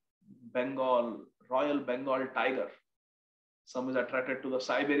the Royal Bengal tiger. Some is attracted to the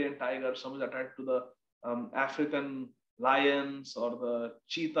Siberian tiger. Some is attracted to the African lions or the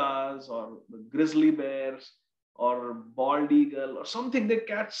cheetahs or the grizzly bears or bald eagle or something. They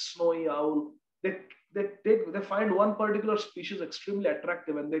catch snowy owl. They find one particular species extremely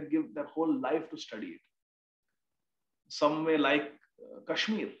attractive and they give their whole life to study it. Some may like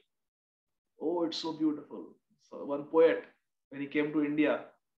Kashmir. Oh, it's so beautiful. So one poet, when he came to India,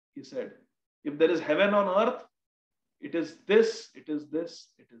 he said, if there is heaven on earth, it is this, it is this,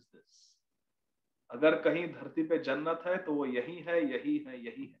 it is this. Agar kahin dharti pe jannat hai, to wo yahi hai, yahi hai,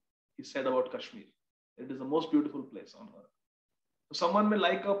 yahi hai. He said about Kashmir. It is the most beautiful place on earth. So someone may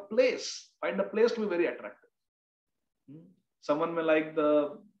like a place, find a place to be very attractive. Someone may like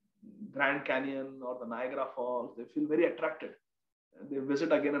the Grand Canyon or the Niagara Falls. They feel very attracted. They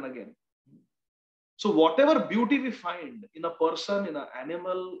visit again and again. So whatever beauty we find in a person, in an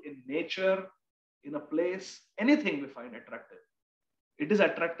animal, in nature, in a place, anything we find attractive. It is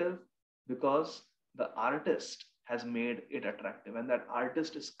attractive because the artist has made it attractive, and that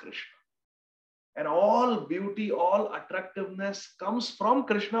artist is Krishna. And all beauty, all attractiveness comes from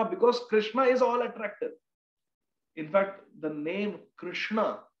Krishna because Krishna is all attractive. In fact, the name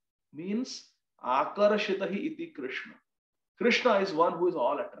Krishna means Akarashitahi iti Krishna. Krishna is one who is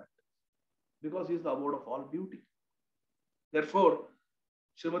all attractive because he is the abode of all beauty. Therefore,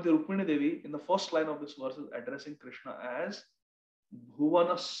 Srimati Rukmini Devi in the first line of this verse is addressing Krishna as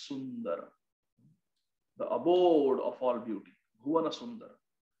Bhuvana Sundara, the abode of all beauty. Bhuvana Sundara.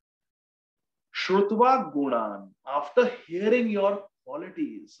 Shrutva Gunan. After hearing your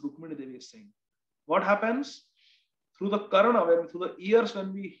qualities, Rukmini Devi is saying, what happens? Through the karana, through the ears,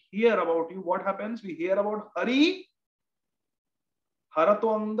 when we hear about you, what happens? We hear about Hari,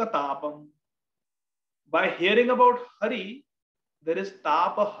 Haratwanga Tapam. By hearing about Hari, there is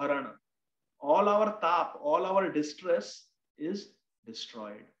Tapa Harana. All our tap, all our distress is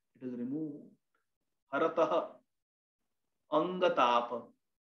destroyed. It is removed. Harataha Anga Tapa.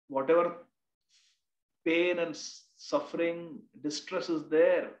 Whatever pain and suffering, distress is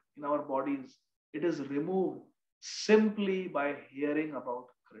there in our bodies, it is removed simply by hearing about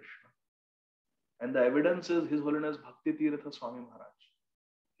Krishna. And the evidence is His Holiness Bhakti Tirtha Swami Maharaj.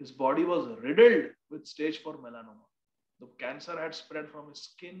 His body was riddled with stage 4 melanoma. The cancer had spread from his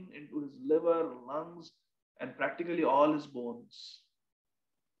skin into his liver, lungs, and practically all his bones.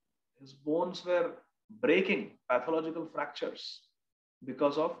 His bones were breaking, pathological fractures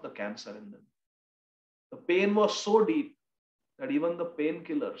because of the cancer in them. The pain was so deep that even the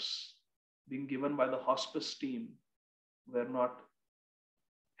painkillers being given by the hospice team were not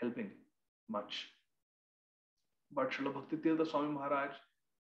helping much. But Srila Bhaktitirtha Swami Maharaj,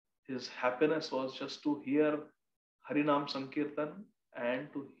 his happiness was just to hear Harinam Sankirtan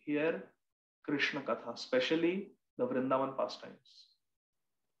and to hear Krishna Katha, especially the Vrindavan pastimes.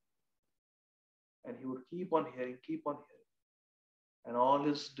 And he would keep on hearing, and all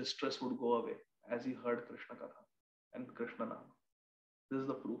his distress would go away as he heard Krishna Katha and Krishna Nama. This is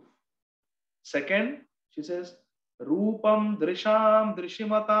the proof. Second, she says, Rupam Drisham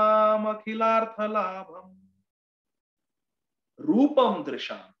Drishimatam Akhilartha Labham. Rupam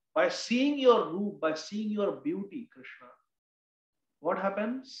Drisham. By seeing your roop, by seeing your beauty, Krishna, what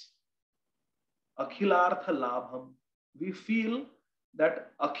happens? Akhilartha Labham. We feel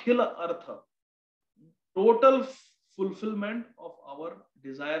that Akhila Artha, total fulfillment of our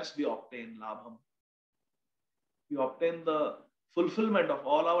desires we obtain, Labham. We obtain the fulfillment of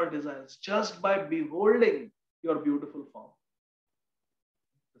all our desires just by beholding your beautiful form.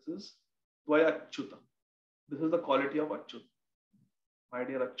 This is Tvaya Achyuta. This is the quality of Achyut. My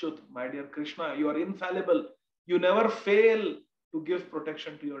dear Achyut, my dear Krishna, you are infallible. You never fail to give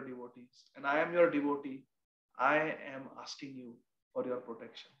protection to your devotees. And I am your devotee. I am asking you for your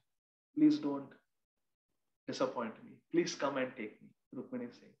protection. Please don't disappoint me. Please come and take me. Rukmini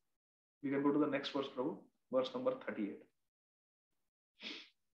is saying. We can go to the next verse, Prabhu. Verse number 38.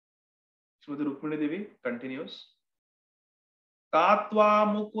 Srimati Rukmini Devi continues. Katva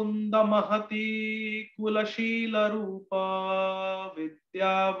mukunda mahati kulashila rupa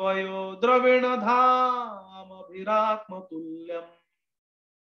vidyavayo dravina dham abhiratma tulyam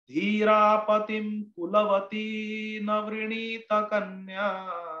dhirapatim kulavati navrinita kanya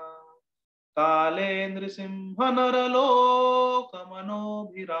kalendri simhanaraloka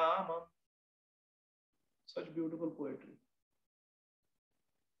manobhiramam. Such beautiful poetry.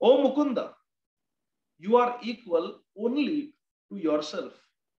 O Mukunda, you are equal only to yourself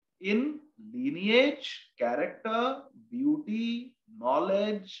in lineage, character, beauty,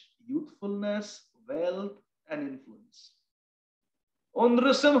 knowledge, youthfulness, wealth, and influence. O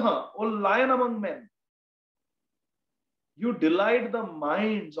Nrisimha, O lion among men, you delight the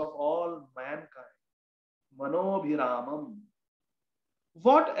minds of all mankind. Manobhiramam.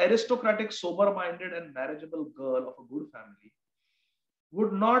 What aristocratic, sober-minded, and marriageable girl of a good family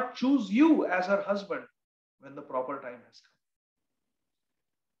would not choose you as her husband when the proper time has come?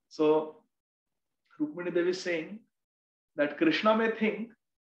 So, Rukmini Devi is saying that Krishna may think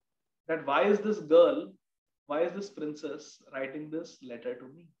that why is this girl, why is this princess writing this letter to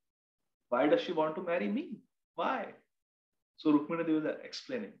me? Why does she want to marry me? Why? So, Rukmini Devi is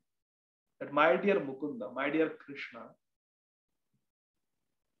explaining that my dear Mukunda, my dear Krishna,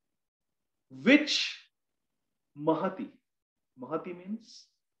 which Mahati, Mahati means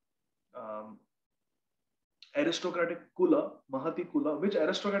aristocratic Kula, Mahati Kula, which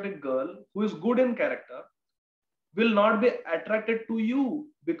aristocratic girl who is good in character will not be attracted to you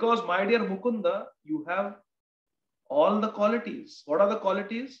because, my dear Mukunda, you have all the qualities. What are the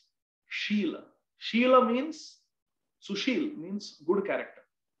qualities? Sheela. Sheela means, Sushil means good character.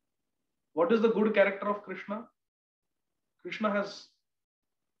 What is the good character of Krishna? Krishna is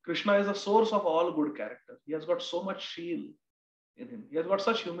the source of all good character. He has got so much Sheel in him. He has got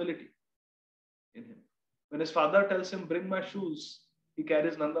such humility in him. When his father tells him, bring my shoes, he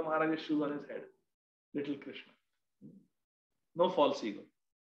carries Nanda Maharaj's shoes on his head. Little Krishna. No false ego.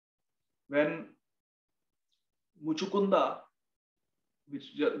 When Muchukunda,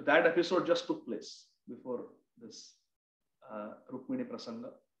 that episode just took place before this Rukmini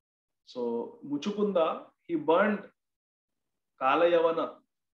Prasanga. So Muchukunda, he burned Kalayavana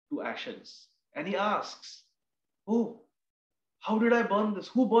to ashes. And he asks, oh, how did I burn this?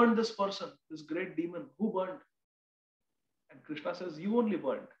 Who burned this person? This great demon. Who burned? And Krishna says, you only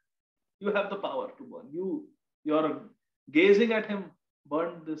burned. You have the power to burn. You're gazing at him,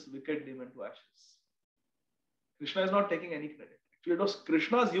 burned this wicked demon to ashes. Krishna is not taking any credit. Actually, it was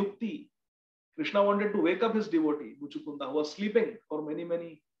Krishna's yukti. Krishna wanted to wake up his devotee, Muchukunda, who was sleeping for many,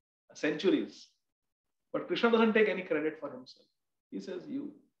 many centuries. But Krishna doesn't take any credit for himself. He says,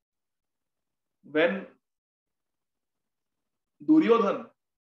 you. When Duryodhan,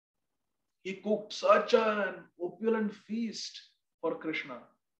 he cooked such an opulent feast for Krishna,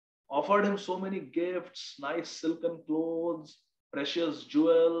 offered him so many gifts, nice silken clothes, precious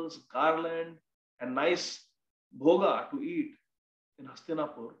jewels, garland, and nice bhoga to eat in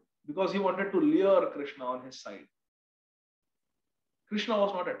Hastinapur, because he wanted to lure Krishna on his side. Krishna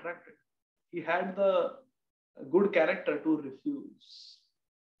was not attracted. He had the good character to refuse.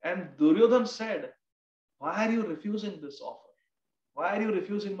 And Duryodhan said, why are you refusing this offer? Why are you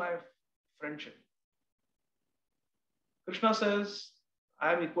refusing my friendship? Krishna says,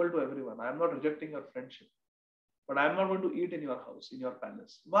 I am equal to everyone. I am not rejecting your friendship. But I am not going to eat in your house, in your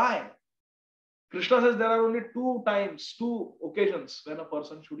palace. Why? Krishna says there are only two occasions when a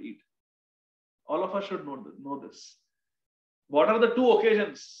person should eat. All of us should know this. What are the two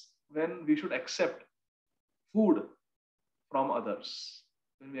occasions when we should accept food from others?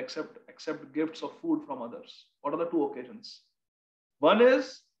 When we accept gifts of food from others. What are the two occasions? One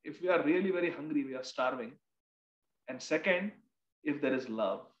is if we are really very hungry, we are starving. And second, if there is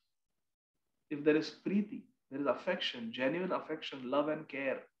love. If there is preeti, there is affection, genuine affection, love and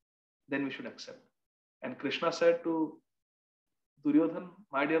care, then we should accept. And Krishna said to Duryodhan,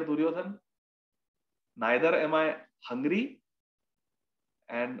 my dear Duryodhan, neither am I hungry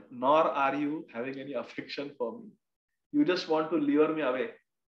and nor are you having any affection for me. You just want to lure me away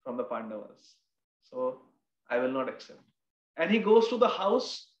from the Pandavas. So I will not accept. And he goes to the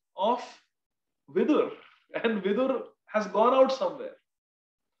house of Vidur. And Vidur has gone out somewhere.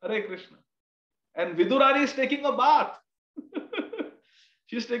 Hare Krishna. And Vidurani is taking a bath.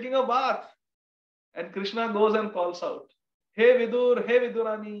 She's taking a bath. And Krishna goes and calls out, hey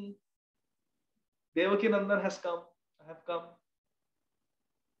Vidurani, Devaki Nandan has come. I have come.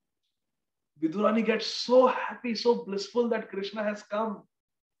 Vidurani gets so happy, so blissful that Krishna has come.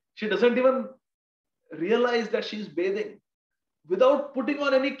 She doesn't even realize that she's bathing. Without putting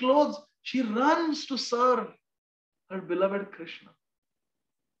on any clothes, she runs to serve her beloved Krishna.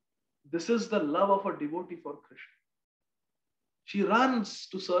 This is the love of a devotee for Krishna. She runs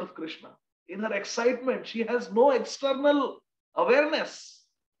to serve Krishna. In her excitement, she has no external awareness.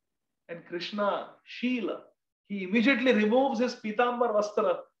 And Krishna, Sheela, he immediately removes his Pitambar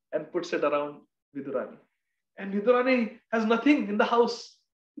Vastra and puts it around Vidurani. And Vidurani has nothing in the house.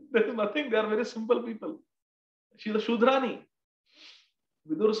 There is nothing. They are very simple people. She is a Shudrani.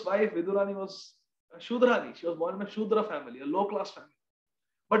 Vidur's wife, Vidurani, was a Shudrani. She was born in a Shudra family, a low-class family.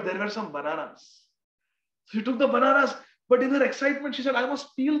 But there were some bananas. So she took the bananas, but in her excitement, she said, I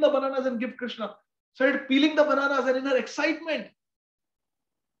must peel the bananas and give Krishna. Started peeling the bananas, and in her excitement,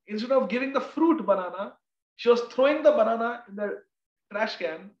 instead of giving the fruit banana, she was throwing the banana in the trash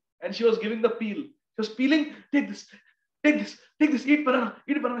can and she was giving the peel. She was peeling, take this, eat banana,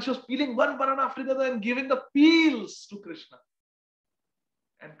 eat banana. She was peeling one banana after the other and giving the peels to Krishna.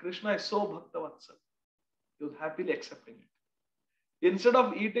 And Krishna is so Bhaktavatsal. He was happily accepting it. Instead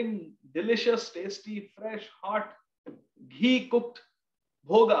of eating delicious, tasty, fresh, hot, ghee-cooked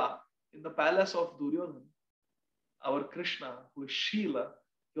bhoga in the palace of Duryodhan, our Krishna, who is Sheela,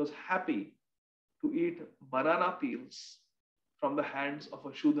 he was happy to eat banana peels from the hands of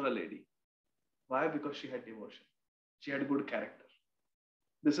a Shudra lady. Why? Because she had devotion. She had good character.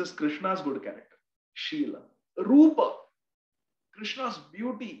 This is Krishna's good character. Sheela. Rupa. Krishna's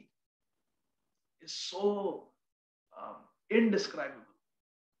beauty is so indescribable.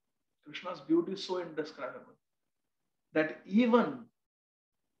 Krishna's beauty is so indescribable that even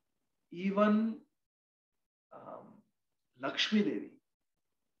Lakshmi Devi,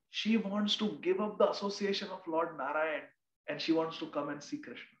 she wants to give up the association of Lord Narayan and she wants to come and see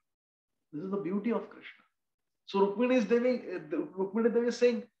Krishna. This is the beauty of Krishna. So Rukmini Devi is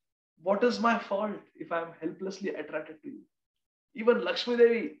saying, what is my fault if I am helplessly attracted to you? Even Lakshmi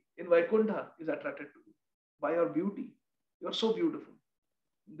Devi in Vaikuntha is attracted to you by your beauty. You are so beautiful.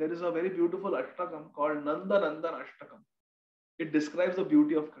 There is a very beautiful Ashtakam called Nanda Nandan Ashtakam. It describes the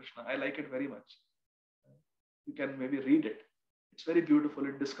beauty of Krishna. I like it very much. You can maybe read it. It's very beautiful.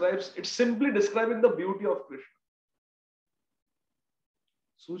 It's simply describing the beauty of Krishna.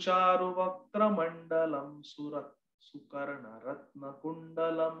 Sucharu Vaktra Mandalam Surat Sukarna Ratna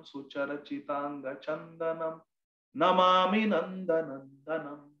Kundalam Suchara Chitanga Chandanam Namami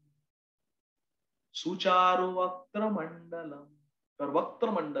Nandanandanam. Sucharu Vaktra Mandalam. Your Vaktra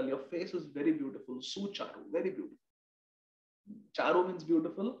Mandal, your face is very beautiful. Sucharu, very beautiful. Charu means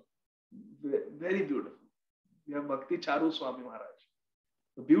beautiful, very beautiful. We have Bhakti Charu Swami Maharaj.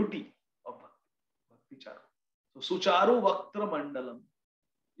 The beauty of Bhakti Charu. So Sucharu Vaktra Mandalam.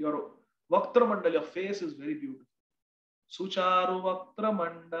 Your Vaktra Mandal, your face is very beautiful. Sucharu Vaktra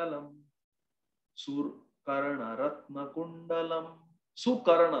Mandalam. Surkarna Ratna Kundalam.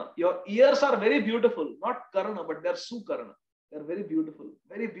 Sukarna. Your ears are very beautiful. Not Karna, but they are Sukarna. They are very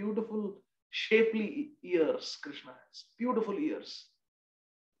beautiful, shapely ears Krishna has. Beautiful ears.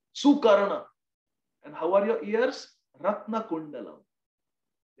 Sukarna. And how are your ears? Ratna Kundalam.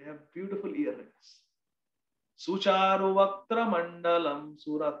 They have beautiful earrings. Sucharu Vaktra Mandalam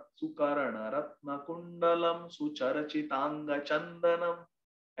Surat Sukarana Ratna Kundalam Sucharachitanga Chandanam.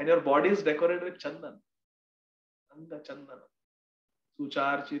 And your body is decorated with chandan. Anga Chandanam.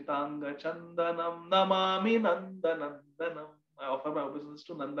 Sucharchitanga Chandanam Namami Nandanandanam. I offer my obeisance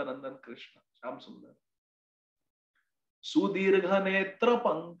to Nandanandan Krishna, Sham Sundar. Sudirgha Netra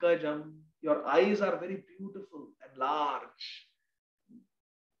Pankajam. Your eyes are very beautiful and large.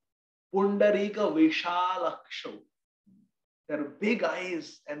 Pundarika Vishalakshav. They are big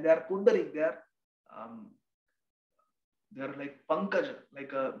eyes and they are pundarik. They are like pankaja,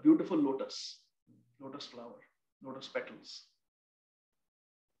 like a beautiful lotus flower, lotus petals.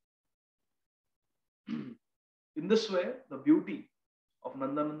 In this way, the beauty of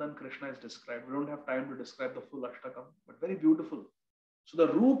Nandanandan Krishna is described. We don't have time to describe the full Ashtakam, but very beautiful. So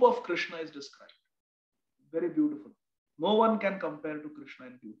the roop of Krishna is described. Very beautiful. No one can compare to Krishna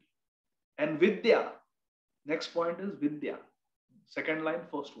in beauty. And Vidya, next point is Vidya. Second line,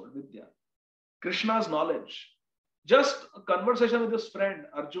 first word, Vidya. Krishna's knowledge. Just a conversation with his friend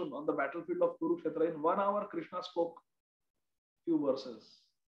Arjun on the battlefield of Kurukshetra. In 1 hour, Krishna spoke few verses.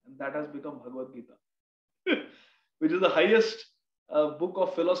 And that has become Bhagavad Gita, which is the highest book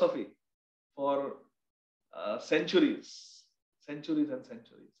of philosophy for centuries and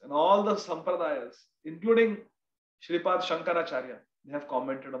centuries. And all the sampradayas, including Shripad Shankaracharya, they have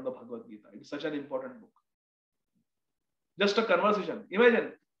commented on the Bhagavad Gita. It is such an important book. Just a conversation.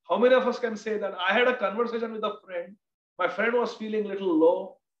 Imagine how many of us can say that I had a conversation with a friend. My friend was feeling a little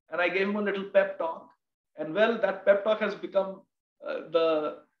low and I gave him a little pep talk. And well, that pep talk has become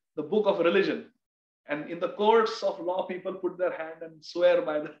the book of religion. And in the courts of law, people put their hand and swear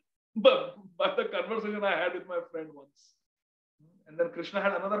by the conversation I had with my friend once. And then Krishna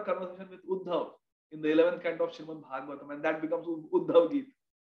had another conversation with Uddhav in the 11th canto of Srimad Bhagavatam, and that becomes Uddhav Geet.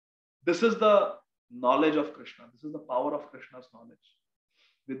 This is the knowledge of Krishna. This is the power of Krishna's knowledge.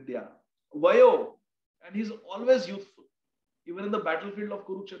 Vidya. Vayo. And he's always youthful. Even in the battlefield of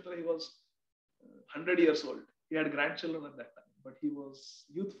Kurukshetra, he was 100 years old. He had grandchildren at that time, but he was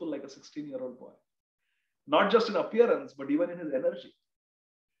youthful like a 16-year-old boy. Not just in appearance, but even in his energy.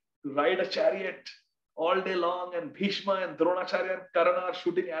 To ride a chariot all day long, and Bhishma and Dronacharya and Karna are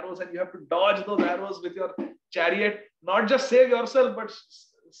shooting arrows, and you have to dodge those arrows with your chariot. Not just save yourself, but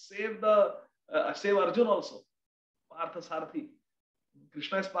save Arjun also. Partha Sarathi.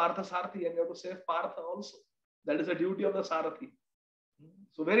 Krishna is Partha Sarathi, and you have to save Partha also. That is the duty of the Sarathi.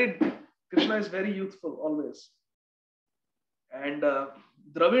 So Krishna is very youthful always. And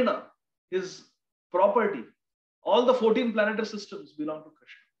Dravina, his property, all the 14 planetary systems belong to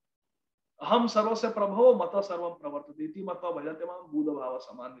Krishna. Aham sarvasya prabho mata sarvam pravartate iti mata bhajate mam buddha bhava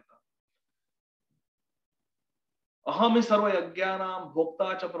samanvita. Aham hi sarva yajnanam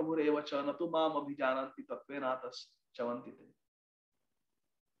bhokta cha prabhureva cha natu mam abhijananti tatvenatas chavantite.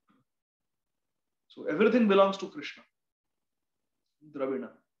 So everything belongs to Krishna. Dravina.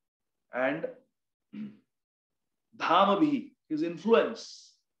 And Dhamabhi, his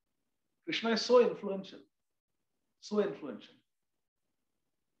influence. Krishna is so influential. So influential.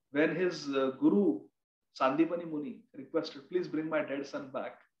 When his guru, Sandipani Muni, requested, please bring my dead son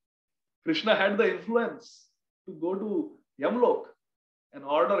back, Krishna had the influence to go to Yamlok and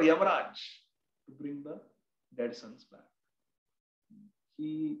order Yamraj to bring the dead sons back.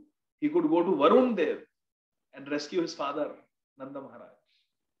 He could go to Varun Dev and rescue his father, Nanda Maharaj.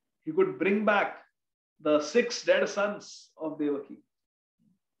 He could bring back the 6 dead sons of Devaki.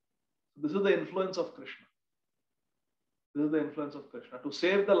 This is the influence of Krishna. This is the influence of Krishna. To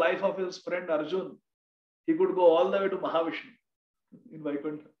save the life of his friend Arjun, he could go all the way to Mahavishnu in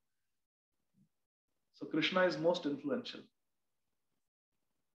Vaikuntha. So Krishna is most influential.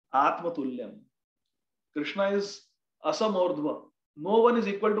 Atmatulyam. Krishna is Asamordhva. No one is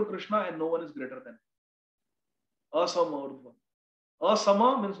equal to Krishna and no one is greater than him. Asamordhva.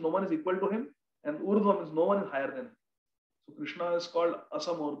 Asama means no one is equal to him, and Urdhva means no one is higher than him. So Krishna is called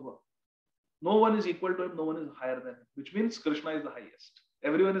Asamordhva. No one is equal to him, no one is higher than him, which means Krishna is the highest.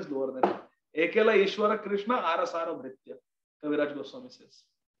 Everyone is lower than him. Ekela Ishwara Krishna Arasara Bhritya, Kaviraj Goswami says.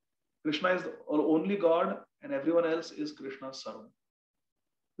 Krishna is the only God and everyone else is Krishna's servant.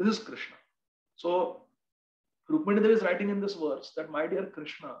 This is Krishna. So Rukmini Devi is writing in this verse that, my dear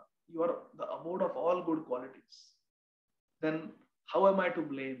Krishna, you are the abode of all good qualities. Then how am I to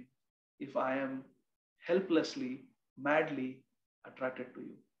blame if I am helplessly, madly attracted to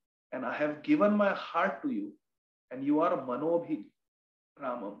you? And I have given my heart to you, and you are Manobhi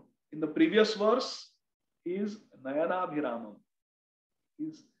Ramam. In the previous verse, he is Nayanabhiramam. He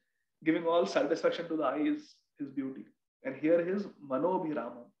is giving all satisfaction to the eyes, his beauty. And here he is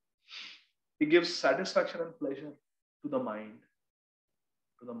Manobhiramam. He gives satisfaction and pleasure to the mind.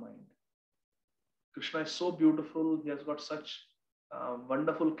 To the mind. Krishna is so beautiful. He has got such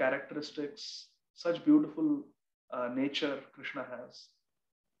wonderful characteristics, such beautiful nature Krishna has.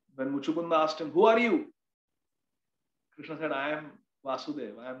 When Muchukunda asked him, "Who are you?" Krishna said, "I am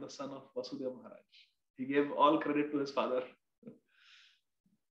Vasudeva. I am the son of Vasudeva Maharaj." He gave all credit to his father.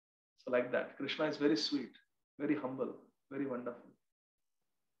 So like that, Krishna is very sweet, very humble, very wonderful.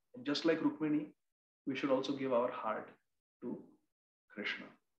 And just like Rukmini, we should also give our heart to Krishna.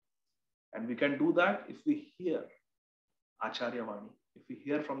 And we can do that if we hear Acharya Vani, if we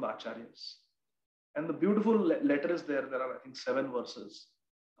hear from the Acharyas. And the beautiful letter is there. There are, I think, 7 verses.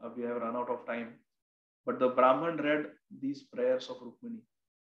 We have run out of time. But the Brahman read these prayers of Rukmini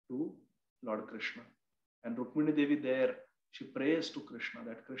to Lord Krishna. And Rukmini Devi there, she prays to Krishna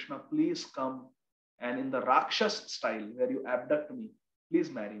that Krishna, please come and in the Rakshas style where you abduct me, please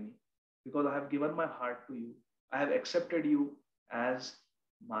marry me. Because I have given my heart to you. I have accepted you as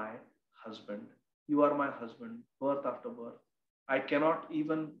my husband. You are my husband, birth after birth. I cannot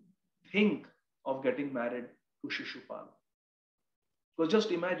even think of getting married to Shishupal. So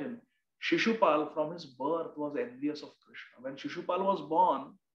just imagine, Shishupal from his birth was envious of Krishna. When Shishupal was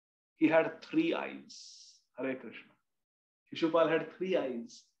born, he had 3 eyes. Hare Krishna. Shishupal had 3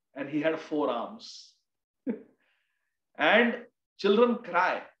 eyes and he had 4 arms. And children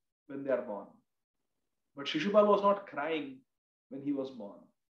cry when they are born. But Shishupal was not crying when he was born.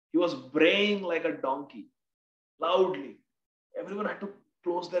 He was braying like a donkey, loudly. Everyone had to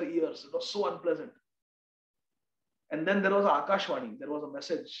close their ears. It was so unpleasant. And then there was Akashvani. There was a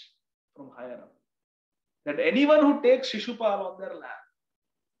message from higher up that anyone who takes Shishupal on their lap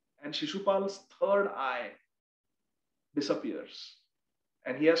and Shishupal's 3rd eye disappears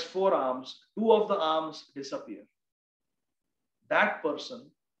and he has 4 arms, 2 of the arms disappear, that person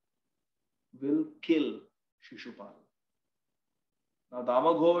will kill Shishupal. Now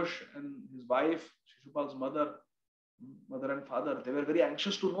Dama Ghosh and his wife, Shishupal's mother and father, they were very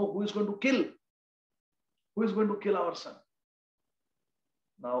anxious to know who is going to kill. Who is going to kill our son?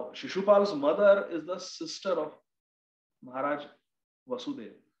 Now Shishupal's mother is the sister of Maharaj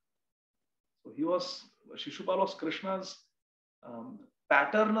Vasudeva. So Shishupal was Krishna's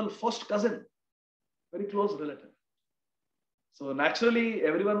paternal first cousin, very close relative. So naturally,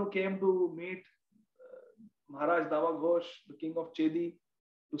 everyone who came to meet Maharaj Dama Ghosh, the king of Chedi,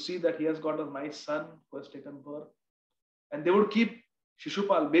 to see that he has got a nice son who has taken birth. And they would keep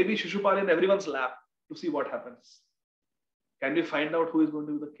Shishupal, baby Shishupal in everyone's lap to see what happens. Can we find out who is going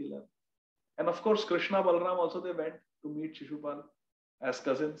to be the killer? And of course, Krishna, Balaram also, they went to meet Shishupal as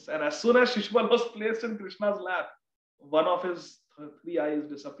cousins. And as soon as Shishupal was placed in Krishna's lap, one of his 3 eyes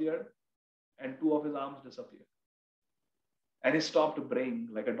disappeared and 2 of his arms disappeared. And he stopped braying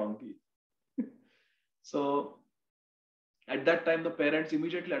like a donkey. So at that time, the parents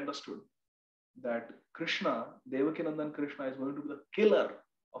immediately understood that Krishna, Devakinandan Krishna, is going to be the killer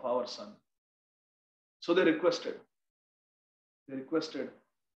of our son. So they requested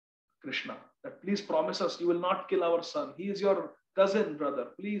Krishna that please promise us you will not kill our son. He is your cousin, brother.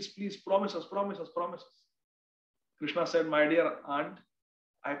 Please promise us. Krishna said, my dear aunt,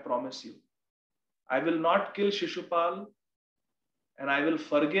 I promise you, I will not kill Shishupal and I will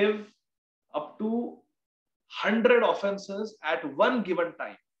forgive up to 100 offenses at one given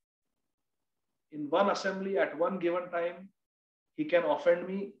time. In one assembly, at one given time, he can offend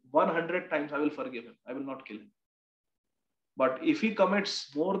me 100 times. I will forgive him. I will not kill him. But if he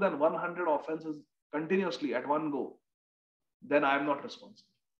commits more than 100 offenses continuously at one go, then I am not responsible.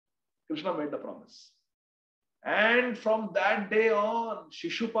 Krishna made the promise. And from that day on,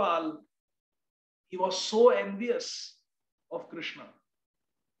 Shishupal, he was so envious of Krishna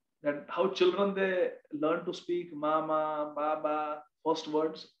that how children, they learn to speak mama, baba, first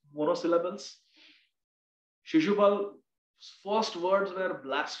words, monosyllables. Shishupal's first words were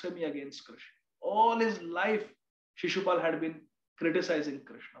blasphemy against Krishna. All his life, Shishupal had been criticizing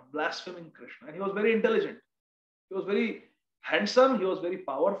Krishna, blaspheming Krishna. And he was very intelligent. He was very handsome. He was very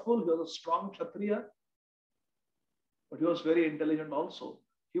powerful. He was a strong Kshatriya. But he was very intelligent also.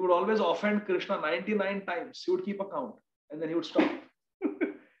 He would always offend Krishna 99 times. He would keep a count and then he would stop.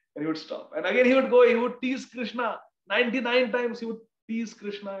 And he would stop. And again he would go, he would tease Krishna 99 times. He would tease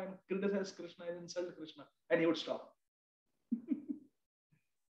Krishna and criticize Krishna and insult Krishna. And he would stop.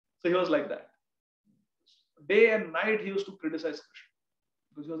 So he was like that. Day and night he used to criticize Krishna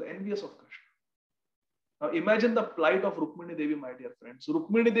because he was envious of Krishna. Now imagine the plight of Rukmini Devi, my dear friends.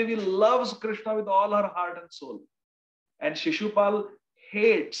 Rukmini Devi loves Krishna with all her heart and soul. And Shishupal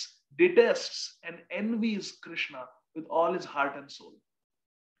hates, detests, and envies Krishna with all his heart and soul.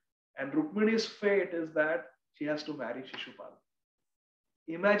 And Rukmini's fate is that she has to marry Shishupal.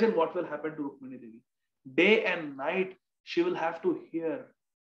 Imagine what will happen to Rukmini Devi. Day and night, she will have to hear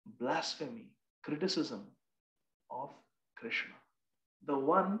blasphemy, criticism of Krishna, the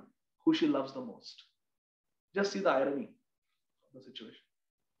one who she loves the most. Just see the irony of the situation.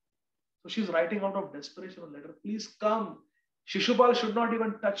 So she's writing out of desperation a letter. Please come. Shishupal should not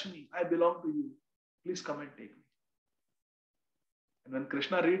even touch me. I belong to you. Please come and take me. And when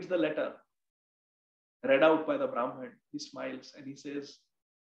Krishna reads the letter, read out by the Brahman, he smiles and he says,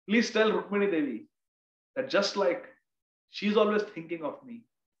 please tell Rukmini Devi that just like she's always thinking of me,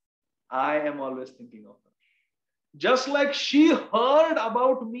 I am always thinking of her. Just like she heard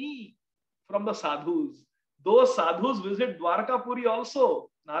about me from the sadhus. Those sadhus visit Dwarka Puri also.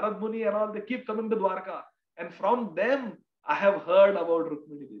 Narad Muni and all, they keep coming to Dwarka. And from them, I have heard about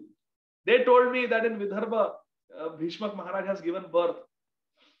Rukmini Devi. They told me that in Vidarbha, Bhishmak Maharaj has given birth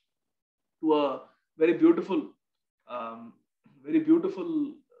to a very beautiful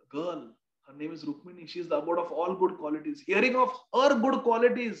girl. Her name is Rukmini. She is the abode of all good qualities. Hearing of her good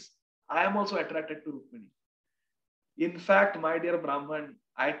qualities, I am also attracted to Rukmini. In fact, my dear Brahman,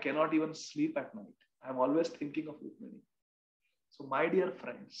 I cannot even sleep at night. I am always thinking of Rukmini. So, my dear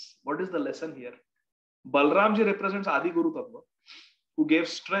friends, what is the lesson here? Balramji represents Adi Guru Tattva, who gave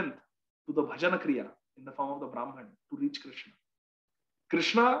strength to the Bhajana Kriya in the form of the Brahman to reach Krishna.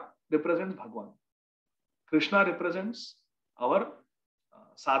 Krishna represents Bhagwan. Krishna represents our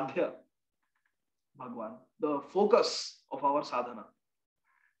sadhya, Bhagwan, the focus of our sadhana.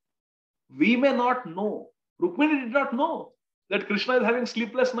 We may not know. Rukmini did not know that Krishna is having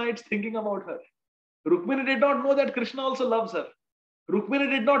sleepless nights thinking about her. Rukmini did not know that Krishna also loves her. Rukmini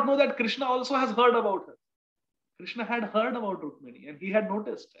did not know that Krishna also has heard about her. Krishna had heard about Rukmini and he had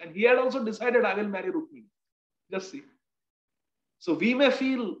noticed and he had also decided, I will marry Rukmini. Just see. So we may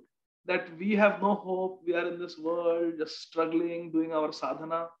feel that we have no hope. We are in this world just struggling, doing our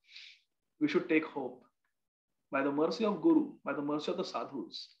sadhana. We should take hope. By the mercy of Guru, by the mercy of the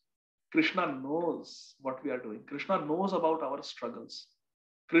sadhus, Krishna knows what we are doing. Krishna knows about our struggles.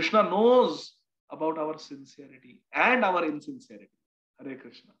 Krishna knows about our sincerity and our insincerity. Hare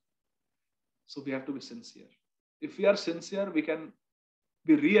Krishna. So we have to be sincere. If we are sincere, we can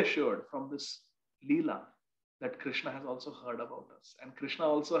be reassured from this Leela that Krishna has also heard about us. And Krishna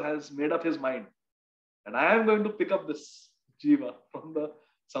also has made up his mind that I am going to pick up this jiva from the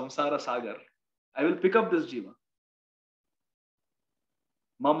samsara sagar. I will pick up this jiva.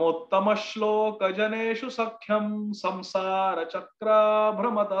 Mamottama shloka janeshu sakhyam samsara chakra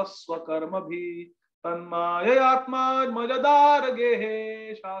bhramata swakarma bhi tanmaya atma majadar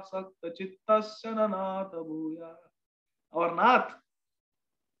gehe shasakta chittasya nanata bhuya. Our Nath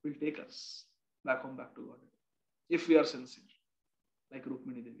will take us back home, back to God, if we are sincere, like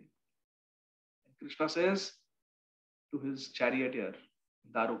Rukmini Devi. And Krishna says to his charioteer,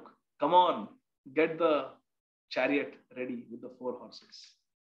 Daruk, come on, get the chariot ready with the 4 horses.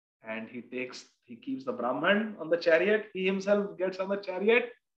 And he keeps the Brahman on the chariot. He himself gets on the chariot.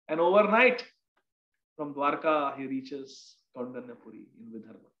 And overnight, from Dwarka, he reaches Kaundanyapuri in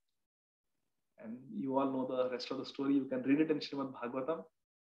Vidarbha. And you all know the rest of the story. You can read it in Srimad Bhagavatam.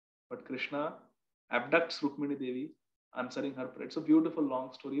 But Krishna abducts Rukmini Devi, answering her prayer. It's a beautiful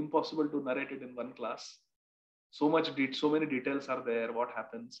long story. Impossible to narrate it in one class. So many details are there. What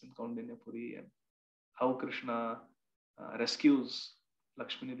happens in Kaundanyapuri and how Krishna rescues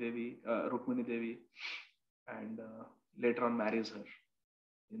Rukmini Devi, and later on marries her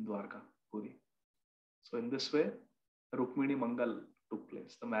in Dwarka, Puri. So in this way, Rukmini Mangal took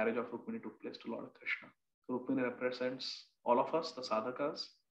place. The marriage of Rukmini took place to Lord Krishna. So Rukmini represents all of us, the sadhakas,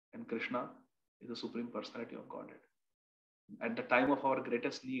 and Krishna is the Supreme Personality of Godhead. At the time of our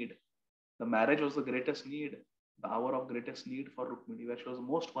greatest need, the marriage was the greatest need, the hour of greatest need for Rukmini, where she was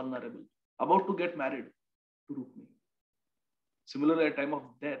most vulnerable, about to get married to Rukmini. Similarly, at time of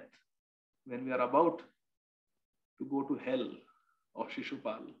death, when we are about to go to hell of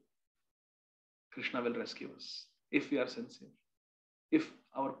Shishupal, Krishna will rescue us if we are sincere, if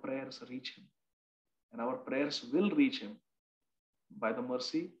our prayers reach him. And our prayers will reach him by the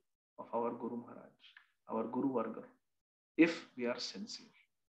mercy of our Guru Maharaj, our Guru Varga, if we are sincere.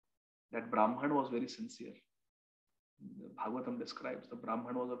 That Brahman was very sincere. The Bhagavatam describes the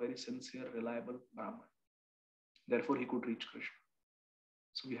Brahman was a very sincere, reliable Brahman. Therefore, he could reach Krishna.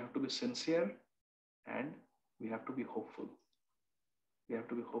 So we have to be sincere and we have to be hopeful. We have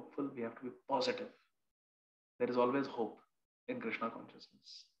to be hopeful. We have to be positive. There is always hope in Krishna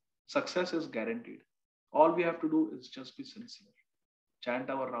consciousness. Success is guaranteed. All we have to do is just be sincere. Chant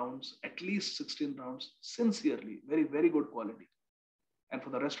our rounds, at least 16 rounds, sincerely. Very, very good quality. And for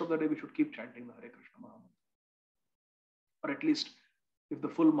the rest of the day, we should keep chanting the Hare Krishna Mahamantra. Or at least, if the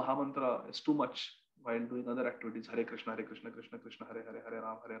full Mahamantra is too much while doing other activities, Hare Krishna, Krishna Krishna, Hare Hare, Hare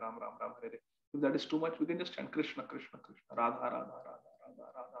Ram, Ram Ram, Hare Hare. If that is too much, we can just chant Krishna, Krishna, Krishna, Radha, Radha, Radha, Radha,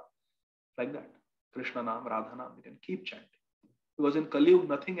 Radha. Like that. Krishna Nam, Radha Nam, we can keep chanting. Because in Kali Yuga,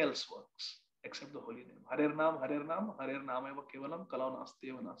 nothing else works except the holy name. Hare Nam, Hare Nam, Hare Nam eva kevalam, kalau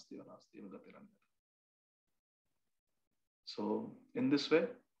nasteva, nasteva, nasteva gatiranyata. So, in this way,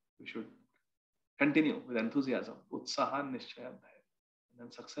 we should continue with enthusiasm. Utsahan nishchayam bhaya. And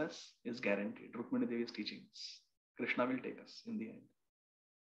then success is guaranteed. Rukmini Devi's teachings. Krishna will take us in the end.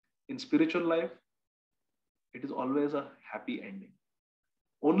 In spiritual life, it is always a happy ending.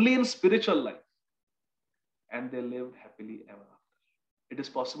 Only in spiritual life. And they lived happily ever after. It is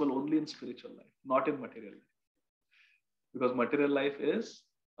possible only in spiritual life, not in material life. Because material life is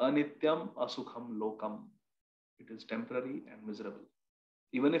anityam asukham lokam. It is temporary and miserable.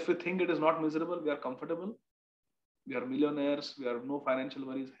 Even if we think it is not miserable, we are comfortable. We are millionaires. We have no financial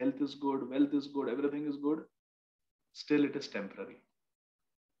worries. Health is good. Wealth is good. Everything is good. Still, it is temporary.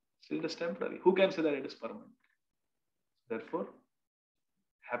 Still, it is temporary. Who can say that it is permanent? Therefore,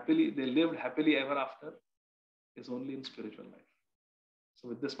 they lived happily ever after is only in spiritual life. So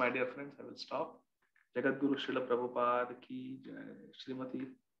with this, my dear friends, I will stop. Jagat Guru Srila Prabhupada ki jai. Srimati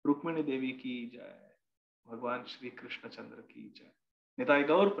Rukmini Devi ki jai. Bhagwan Shri Krishna Chandra ki jai. Nitai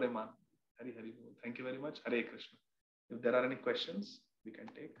Gaur Preman. Hari Hari Bol. Thank you very much. Hare Krishna. If there are any questions, we can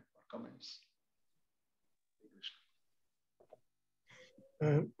take or comments.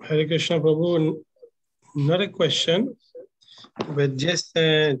 Hare Krishna Prabhu, not a question, but just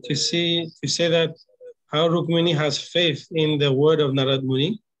to say that how Rukmini has faith in the word of Narad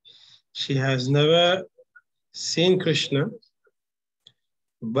Muni. She has never seen Krishna,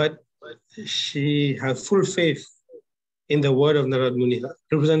 but she has full faith in the word of Narad Muni,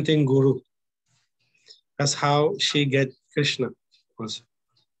 representing Guru. That's how she gets Krishna also.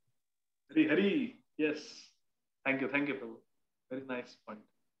 Hari Hari, yes. Thank you, Prabhu. Very nice point.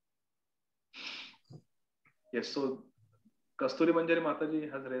 Yes, so Kasturi Manjari Mataji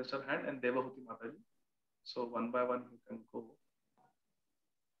has raised her hand and Devahuti Mataji. So one by one you can go.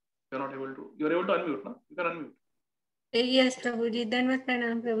 You're not able to. You're able to unmute, no? You can unmute. Yes, Prabhuji. Dhanvat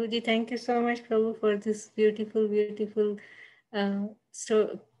pranam, Prabhuji. Thank you so much, Prabhu, for this beautiful katha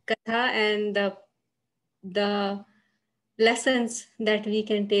and the lessons that we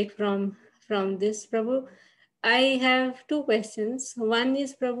can take from this, Prabhu. I have two questions. One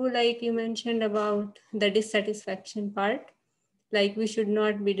is, Prabhu, like you mentioned about the dissatisfaction part. Like we should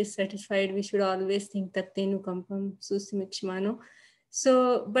not be dissatisfied. We should always think tattenu kampam susimikshmano.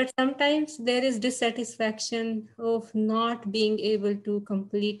 So, but sometimes there is dissatisfaction of not being able to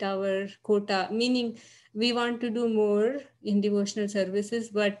complete our quota, meaning we want to do more in devotional services,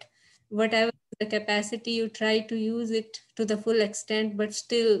 but whatever the capacity, you try to use it to the full extent, but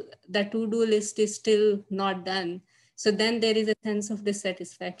still the to-do list is still not done. So then there is a sense of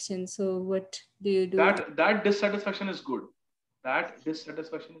dissatisfaction. So what do you do? That dissatisfaction is good. That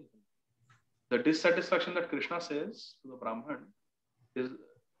dissatisfaction is good. The dissatisfaction that Krishna says to the Brahman is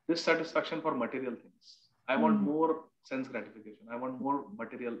dissatisfaction for material things. I want more sense gratification. I want more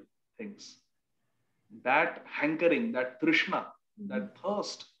material things. That hankering, that trishna, that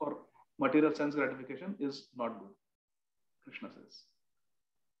thirst for material sense gratification is not good, Krishna says.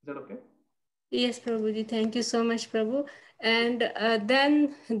 Is that okay? Yes, Prabhuji. Thank you so much, Prabhu. And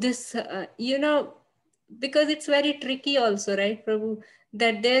then this, because it's very tricky also, right, Prabhu,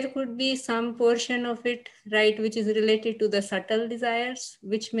 that there could be some portion of it, right, which is related to the subtle desires,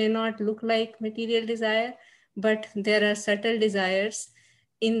 which may not look like material desire, but there are subtle desires.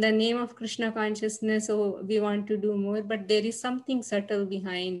 In the name of Krishna consciousness, we want to do more, but there is something subtle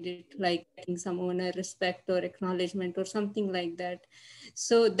behind it, like getting some honor, respect, or acknowledgement, or something like that.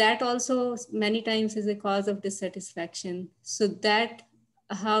 So that also many times is a cause of dissatisfaction. So that,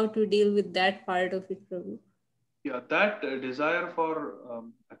 how to deal with that part of it, Prabhu? Yeah, that desire for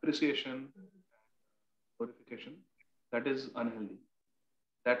appreciation, glorification, that is unhealthy.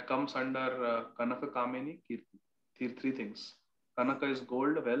 That comes under Kanaka, Kamini, Kirti. Three things. Kanaka is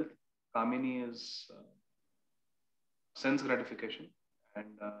gold, wealth. Kamini is sense gratification.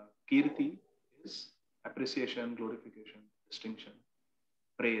 And Kirti is appreciation, glorification, distinction,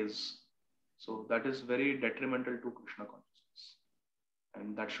 praise. So that is very detrimental to Krishna consciousness.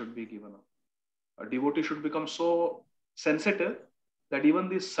 And that should be given up. A devotee should become so sensitive that even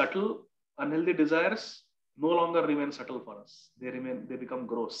these subtle, unhealthy desires no longer remain subtle for us. They become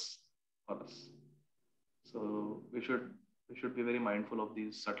gross for us. So we should be very mindful of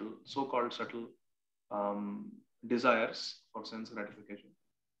these subtle, so-called subtle desires for sense gratification,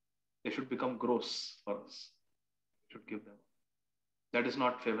 they should become gross for us. We should give them. That is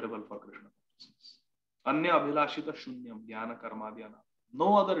not favorable for Krishna consciousness. Anya abhilashita shunyam jnana karmadhyana.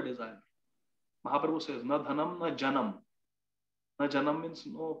 No other desire. Mahaprabhu says, na dhanam, na janam. Na janam means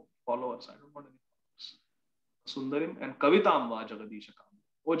no followers. I don't want any followers. Sundarim and kavitam va jagadishakam.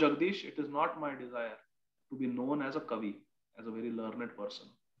 Oh Jagdish, it is not my desire to be known as a kavi, as a very learned person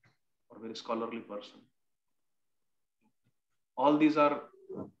or very scholarly person. All these are,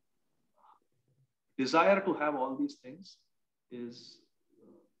 desire to have all these things is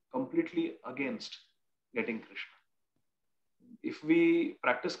completely against getting Krishna. If we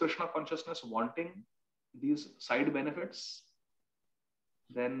practice Krishna consciousness wanting these side benefits,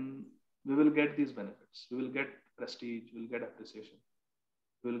 then we will get these benefits. We will get prestige, we will get appreciation,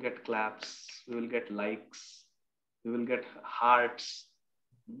 we will get claps, we will get likes, we will get hearts,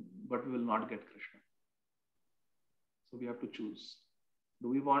 but we will not get Krishna. So we have to choose. Do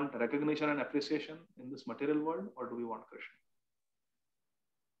we want recognition and appreciation in this material world, or do we want Krishna?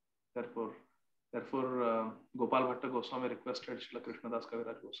 Therefore, Gopal Bhatta Goswami requested Srila Krishnadas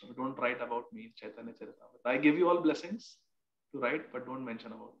Kaviraj Goswami, don't write about me in Chaitanya Charitamrita. I give you all blessings to write, but don't mention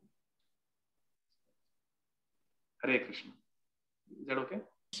about me. Hare Krishna. Is that okay?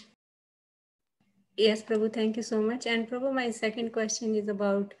 Yes, Prabhu, thank you so much. And Prabhu, my second question is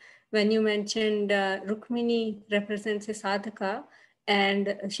about when you mentioned Rukmini represents a sadhaka, and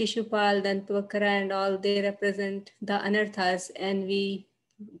Shishupal, Dantavakara, and all, they represent the anarthas, and we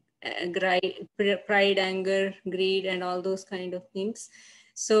pride, anger, greed, and all those kind of things.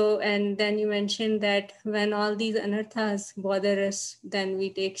 So, and then you mentioned that when all these anarthas bother us, then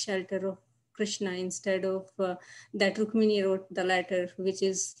we take shelter of Krishna instead of that Rukmini wrote the letter, which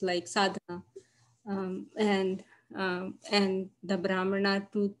is like sadhana. And the Brahmana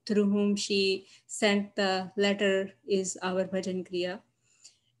through whom she sent the letter is our bhajan kriya.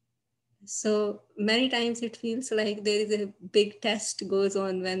 So many times it feels like there is a big test goes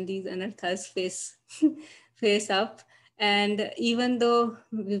on when these anarthas face up. And even though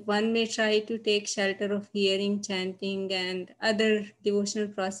one may try to take shelter of hearing, chanting, and other devotional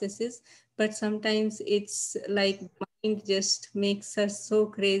processes, but sometimes it's like mind just makes us so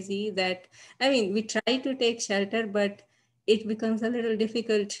crazy that, I mean, we try to take shelter, but it becomes a little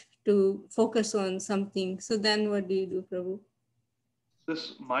difficult to focus on something. So then what do you do, Prabhu?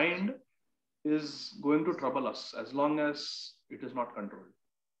 This mind is going to trouble us as long as it is not controlled.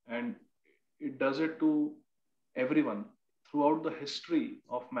 And it does it to everyone. Throughout the history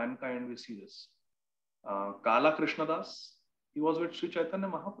of mankind, we see this. Kala Krishnadas, he was with Sri Chaitanya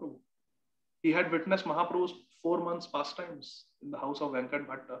Mahaprabhu. He had witnessed Mahaprabhu's 4 months pastimes in the house of Venkat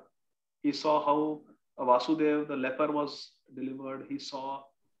Bhatta. He saw how Vasudev, the leper, was delivered. He saw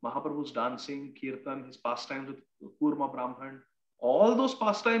Mahaprabhu's dancing, kirtan, his pastimes with Kurma Brahman. All those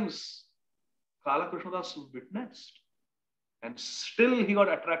pastimes Kala Krishnadas witnessed. And still he got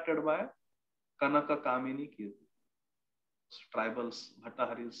attracted by Kanaka Kamini Kirti. Tribals,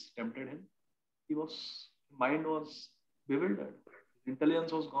 Bhattaharis tempted him. Mind was bewildered.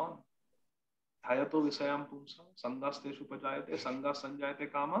 Intelligence was gone. Hayato Visayam Pumsa, Sangas Teshu Pajayate, Sangas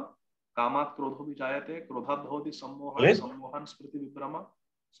Sanjayate Kama, Kamat Krodho Vijayate, Krodhat Dhoti Sammohan, Sammohan Smriti Vibrama,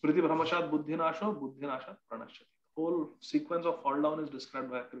 Smriti Brahmashat Buddhinasho, Buddhinashat Pranashati. The whole sequence of fall down is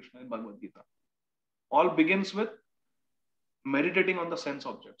described by Krishna in Bhagavad Gita. All begins with meditating on the sense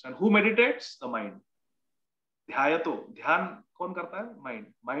objects. And who meditates? The mind. Dhyayato. Dhyan kaun karta hai?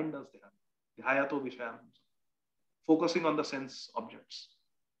 Mind. Mind does dhyan. Dhyayato Vishayam. Focusing on the sense objects.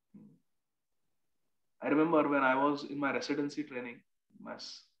 I remember when I was in my residency training,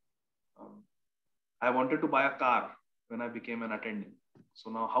 I wanted to buy a car when I became an attending.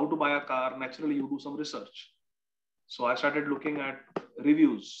 So now how to buy a car? Naturally, you do some research. So I started looking at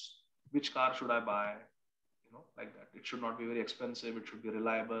reviews. Which car should I buy? Like that. It should not be very expensive. It should be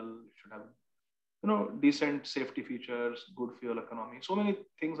reliable. It should have, decent safety features, good fuel economy. So many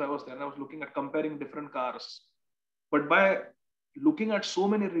things I was there. And I was looking at comparing different cars. But by looking at so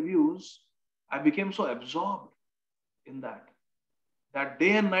many reviews, I became so absorbed in that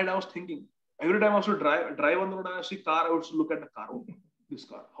day and night I was thinking. Every time I was to drive on the road and I see car, I would look at the car. Oh, this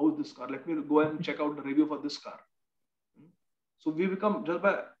car. How is this car? Let me go and check out the review for this car. So we become, just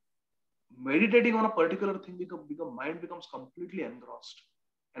by meditating on a particular thing, mind becomes completely engrossed.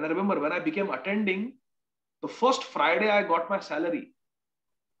 And I remember when I became attending, the first Friday I got my salary,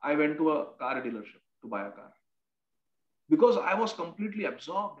 I went to a car dealership to buy a car. Because I was completely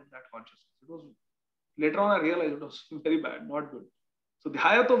absorbed in that consciousness. Later on I realized it was very bad, not good. So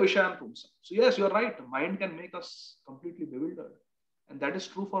Dhyayato Vishayam Pumsa. So yes, you're right. Mind can make us completely bewildered. And that is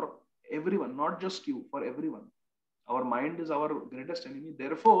true for everyone, not just you, for everyone. Our mind is our greatest enemy.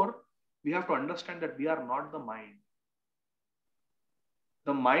 Therefore, we have to understand that we are not the mind.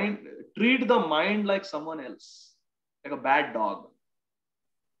 The mind, treat the mind like someone else, like a bad dog.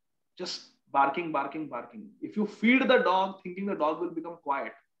 Just barking, barking, barking. If you feed the dog thinking the dog will become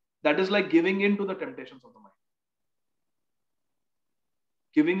quiet, that is like giving in to the temptations of the mind.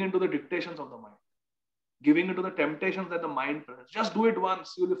 Giving into the dictations of the mind. Giving into the temptations that the mind presents. Just do it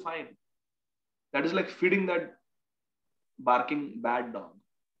once, you'll be fine. That is like feeding that barking bad dog.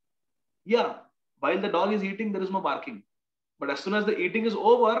 Yeah, while the dog is eating, there is no barking. But as soon as the eating is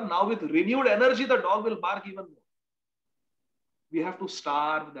over, now with renewed energy, the dog will bark even more. We have to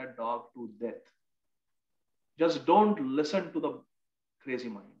starve that dog to death. Just don't listen to the crazy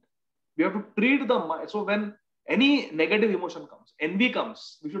mind. We have to treat the mind. So when any negative emotion comes, envy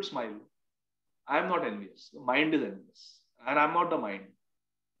comes, we should smile. I am not envious. The mind is envious. And I am not the mind.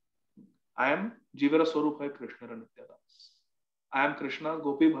 I am Jivara Swarupa Krishna Nityadas. I am Krishna,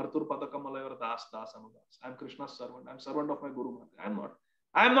 Gopi Bhartur Padakamalayar Das Das Anudas. I am Krishna's servant. I am servant of my Guru Maharaj. I am not.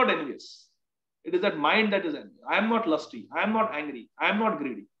 I am not envious. It is that mind that is envious. I am not lusty. I am not angry. I am not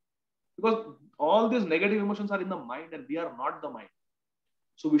greedy. Because all these negative emotions are in the mind and we are not the mind.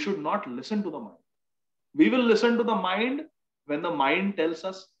 So we should not listen to the mind. We will listen to the mind when the mind tells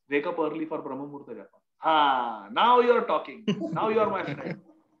us, wake up early for Brahma Murta Japa. Ah, now you are talking. Now you are my friend.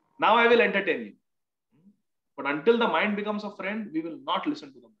 Now I will entertain you. But until the mind becomes a friend, we will not listen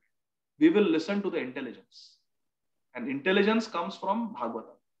to the mind. We will listen to the intelligence. And intelligence comes from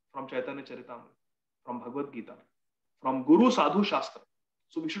Bhagavata, from Chaitanya Charitamrita, from Bhagavad Gita, from Guru Sadhu Shastra.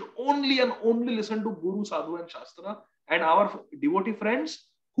 So we should only and only listen to Guru Sadhu and Shastra and our devotee friends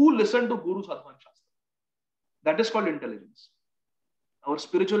who listen to Guru Sadhu and Shastra. That is called intelligence. Our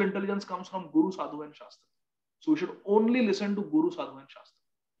spiritual intelligence comes from Guru Sadhu and Shastra. So we should only listen to Guru Sadhu and Shastra.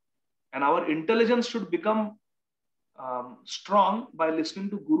 And our intelligence should become strong by listening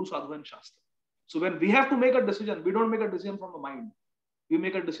to Guru Sadhu and Shastra. So when we have to make a decision, we don't make a decision from the mind. We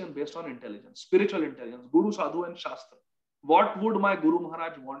make a decision based on intelligence, spiritual intelligence, Guru Sadhu and Shastra. What would my Guru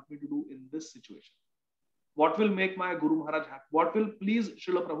Maharaj want me to do in this situation? What will make my Guru Maharaj happy? What will please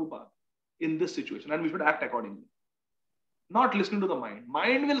Srila Prabhupada in this situation? And we should act accordingly. Not listening to the mind.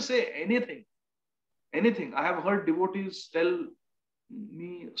 Mind will say anything. Anything. I have heard devotees tell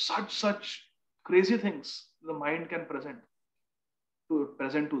me such crazy things the mind can present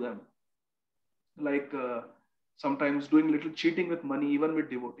to them. Like sometimes doing little cheating with money, even with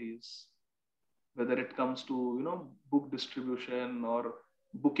devotees. Whether it comes to, book distribution or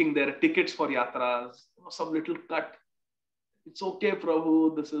booking their tickets for yatras, some little cut. It's okay,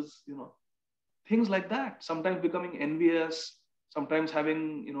 Prabhu, this is, things like that. Sometimes becoming envious, sometimes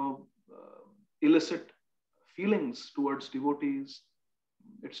having, illicit feelings towards devotees.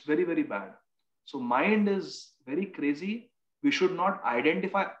 It's very, very bad. So mind is very crazy. We should not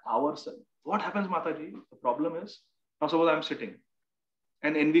identify ourselves. What happens, Mataji? The problem is, now suppose I'm sitting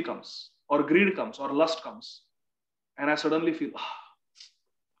and envy comes or greed comes or lust comes. And I suddenly feel,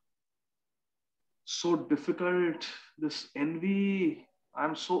 so difficult, this envy.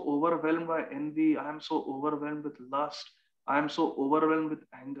 I'm so overwhelmed by envy. I'm so overwhelmed with lust. I'm so overwhelmed with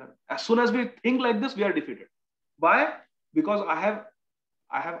anger. As soon as we think like this, we are defeated. Why? Because I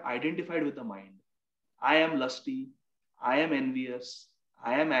have identified with the mind. I am lusty. I am envious.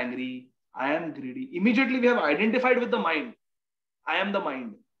 I am angry. I am greedy. Immediately we have identified with the mind. I am the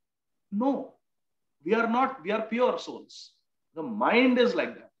mind. No, we are not. We are pure souls. The mind is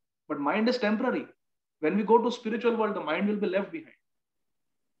like that. But mind is temporary. When we go to spiritual world, the mind will be left behind.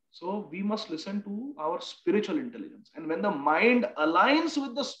 So we must listen to our spiritual intelligence. And when the mind aligns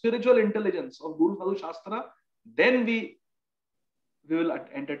with the spiritual intelligence of Guru Sadhu Shastra, then we will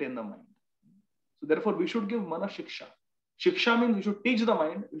entertain the mind. So therefore, we should give mana shiksha. Shiksha means we should teach the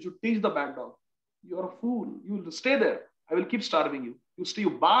mind. We should teach the bad dog. You are a fool. You will stay there. I will keep starving you. You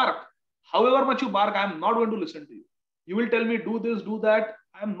bark. However much you bark, I am not going to listen to you. You will tell me, do this, do that.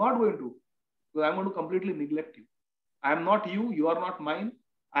 I am not going to. Because I am going to completely neglect you. I am not you. You are not mine.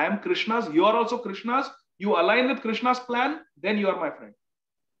 I am Krishna's. You are also Krishna's. You align with Krishna's plan. Then you are my friend.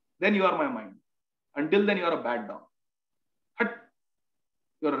 Then you are my mind. Until then, you are a bad dog.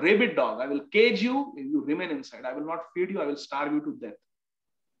 You're a rabid dog. I will cage you. You remain inside. I will not feed you. I will starve you to death.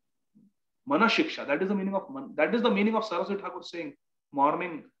 Mana shiksha. That is the meaning of man. That is the meaning of Saraswati Thakur saying,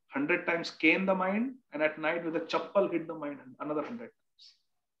 morning 100 times cane the mind, and at night with a chappal hit the mind another 100 times.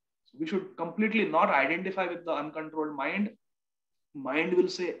 So we should completely not identify with the uncontrolled mind. Mind will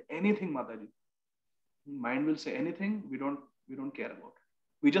say anything, Mataji. Mind will say anything. We don't care about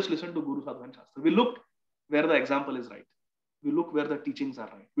it. We just listen to Guru Sadhu and Shastra. We look where the example is right. We look where the teachings are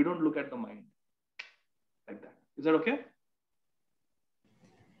right. We don't look at the mind like that. Is that okay?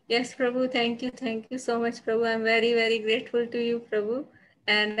 Yes, Prabhu. Thank you. Thank you so much, Prabhu. I'm very, very grateful to you, Prabhu.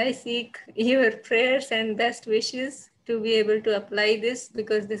 And I seek your prayers and best wishes to be able to apply this,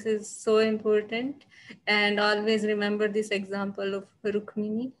 because this is so important. And always remember this example of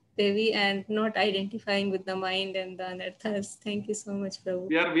Rukmini Devi and not identifying with the mind and the anarthas. Thank you so much, Prabhu.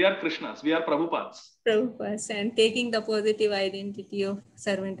 We are Krishnas. We are Prabhupads. Prabhupada, and taking the positive identity of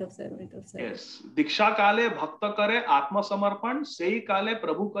servant of servant of servant. Yes. Diksha kale bhakta kare atma samarpan, sei kale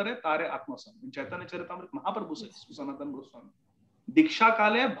prabhu kare tare atma sam. In Chaitanya Charitamrita, Mahaprabhu says to Sanatana Goswami, Diksha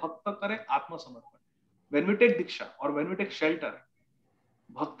kale bhakta kare atma samarpan. When we take Diksha or when we take shelter,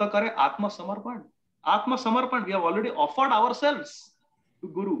 bhakta kare atma samarpan. Atma samarpan, we have already offered ourselves to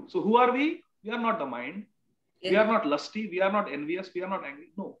Guru. So who are we? We are not the mind. We are not lusty. We are not envious. We are not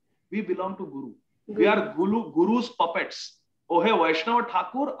angry. No, we belong to Guru. We are Guru's puppets. Oh, hey, Vaishnava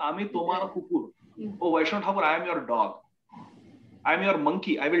Thakur, Ami Tomara Kukur. Oh, Vaishnava Thakur, I am your dog. I am your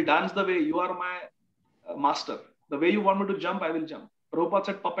monkey. I will dance the way you are my master. The way you want me to jump, I will jump. Prabhupada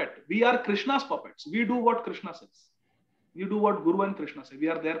said puppet. We are Krishna's puppets. We do what Krishna says. We do what Guru and Krishna say. We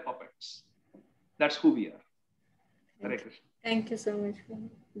are their puppets. That's who we are. Hare Krishna. Thank you so much.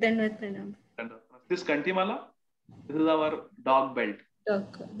 Dhanavad pranam. This Kantimala, this is our dog belt.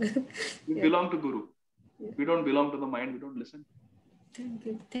 We belong to Guru. We don't belong to the mind. We don't listen. Thank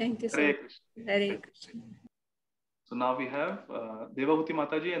you. Thank you so Hare much. Krishna. Hare Krishna. So now we have Devahuti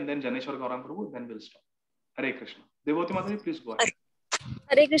Mataji and then Janeshwar Gaurang Prabhu. Then we'll stop. Hare Krishna. Devahuti Mataji, please go ahead.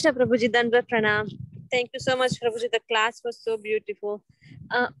 Hare Krishna, Prabhuji. Dhanavad pranam. Thank you so much, Prabhuji. The class was so beautiful.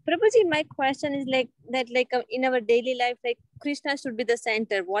 Prabhuji, my question is in our daily life, like Krishna should be the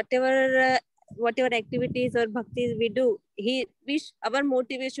center. Whatever activities or bhaktis we do, our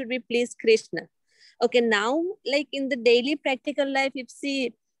motive should be please Krishna. Okay, now like in the daily practical life, if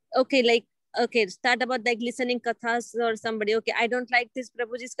see, start about like listening kathas or somebody. Okay, I don't like this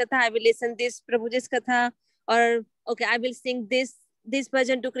Prabhuji's katha, I will listen this Prabhuji's katha, or okay, I will sing this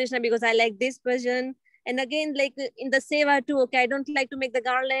bhajan to Krishna because I like this bhajan. And again, like in the seva too, okay, I don't like to make the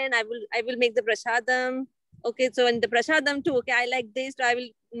garland, I will make the prasadam. Okay, so in the prasadam too, okay, I like this, so I will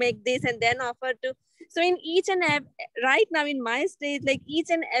make this and then offer to. So in each and right now in my stage, like each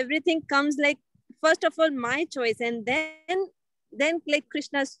and everything comes like, first of all, my choice, and then like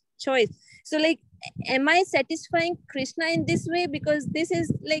Krishna's choice. So like, am I satisfying Krishna in this way? Because this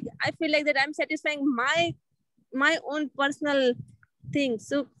is like, I feel like that I'm satisfying my own personal thing.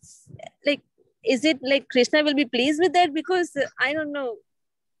 So like, is it like Krishna will be pleased with that? Because I don't know.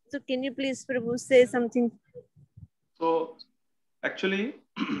 So can you please, Prabhu, say something? So actually,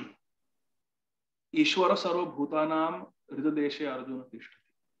 Ishvara Sarva Bhutanam Hridadeshe Arjuna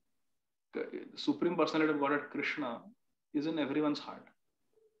Tishtati. Supreme Personality of Godhead Krishna is in everyone's heart.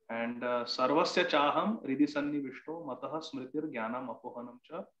 And Sarvasya Chaham Hridi Sannivishto Mataha Smritir Jnanam Apohanam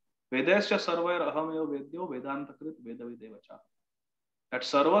Cha Vedasya Sarvair Aham Eva Vedyo Vedanta Krit Vedavideva Cha. That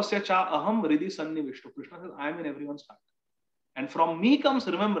Sarvasya Cha Aham Hridi Sannivishto. Krishna says, I am in everyone's heart. And from me comes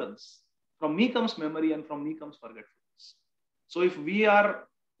remembrance, from me comes memory, and from me comes forgetfulness. So if we are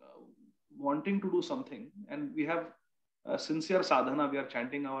wanting to do something and we have sincere sadhana, we are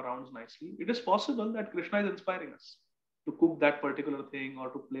chanting our rounds nicely, it is possible that Krishna is inspiring us to cook that particular thing or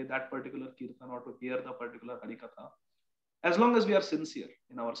to play that particular kirtan or to hear the particular harikatha, as long as we are sincere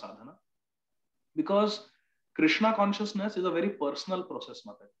in our sadhana. Because Krishna consciousness is a very personal process,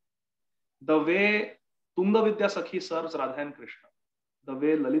 Mata. The way Tunga Vidya Sakhi serves Radha and Krishna, the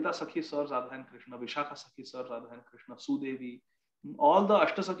way Lalita Sakhi serves Radha and Krishna, Vishakha Sakhi serves Radha and Krishna, Sudevi, all the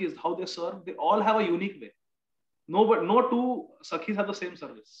Ashtasakis, how they serve, they all have a unique way. No two Sakhis have the same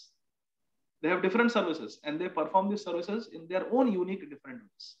service. They have different services and they perform these services in their own unique different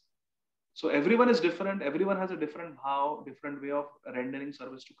ways. So everyone is different. Everyone has a different bhav, different way of rendering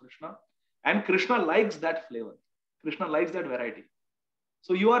service to Krishna. And Krishna likes that flavor. Krishna likes that variety.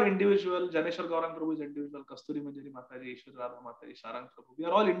 So you are individual, Janeshwar Gaurang Prabhu is individual, Kasturi Manjari Mataji, Ishwar Radha Mataji, Sharang Prabhu. We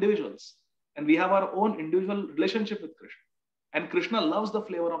are all individuals and we have our own individual relationship with Krishna. And Krishna loves the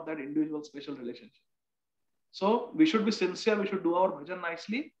flavor of that individual special relationship. So we should be sincere, we should do our bhajan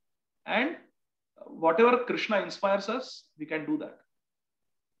nicely, and whatever Krishna inspires us, we can do that.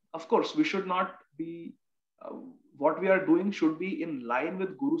 Of course, we should not be, what we are doing should be in line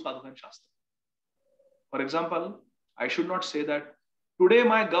with Guru, Sadhu and Shastra. For example, I should not say that today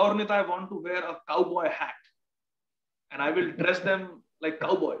my Gaurnita, I want to wear a cowboy hat and I will dress them like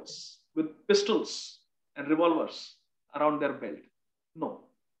cowboys with pistols and revolvers around their belt. No,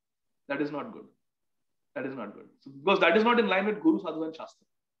 that is not good. That is not good. So, because that is not in line with Guru, Sadhu and Shastra.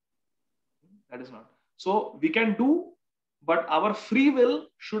 That is not. So we can do, but our free will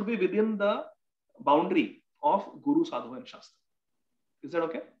should be within the boundary of Guru, Sadhu and Shastra. Is that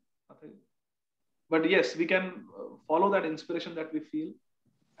okay? But yes, we can follow that inspiration that we feel,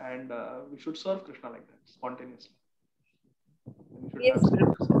 and we should serve Krishna like that, spontaneously. Yes.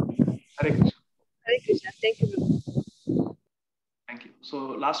 Hare Krishna. Hare Krishna. Thank you. Thank you. So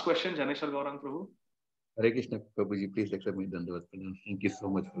last question, Janeshwar Gaurang Prabhu. Hare Krishna, Prabhuji, please accept my dandavat. Thank you so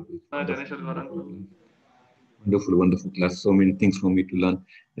much for this. Janeshwar Gaurang Prabhu. Wonderful, wonderful class. So many things for me to learn,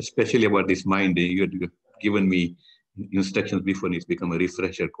 especially about this mind. You had given me instructions before, and it's become a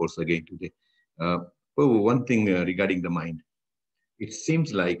refresher course again today. One thing regarding the mind. It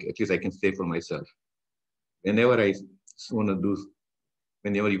seems like, at least I can say for myself, whenever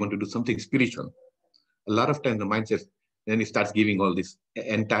whenever you want to do something spiritual, a lot of times the mind says, then it starts giving all this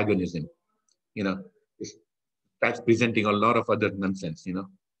antagonism, it starts presenting a lot of other nonsense,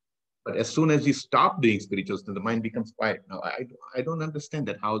 But as soon as you stop doing spirituals, then the mind becomes quiet. Now, I don't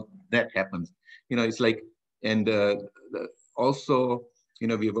understand how that happens. It's like, and also,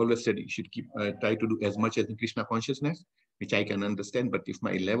 we've always said you should try to do as much as in Krishna consciousness, which I can understand. But if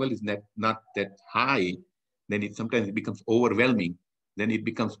my level is not that high, then sometimes it becomes overwhelming. Then it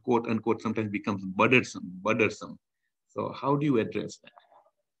becomes, quote unquote, sometimes becomes burdensome. So how do you address that?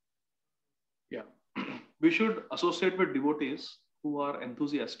 Yeah, we should associate with devotees who are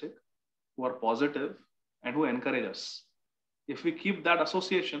enthusiastic, who are positive, and who encourage us. If we keep that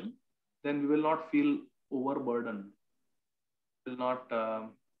association, then we will not feel overburdened. We will not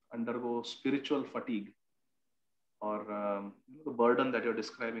undergo spiritual fatigue or the burden that you're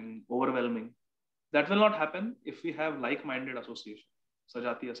describing, overwhelming. That will not happen if we have like-minded association,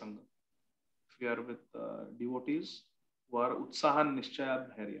 Sajatiya Sangha. If we are with devotees who are Utsahan Nishchaya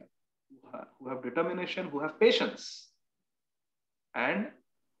Dhairya, who have determination, who have patience, and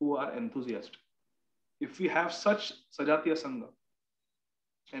who are enthusiastic. If we have such Sajatiya Sangha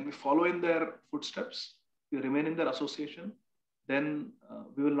and we follow in their footsteps, we remain in their association, then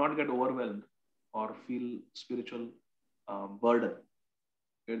we will not get overwhelmed or feel spiritual burden.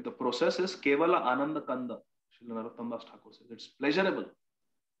 The process is Kevala Ananda Kanda, Srila Narottam Das Thakur says. It's pleasurable.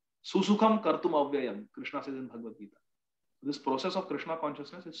 Susukham kartum avyayam, Krishna says in Bhagavad Gita. This process of Krishna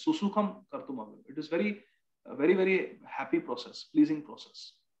consciousness is Susukham kartum avyayam. It is very, very happy process, pleasing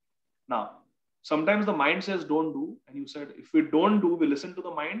process. Now, sometimes the mind says don't do, and you said if we don't do, we listen to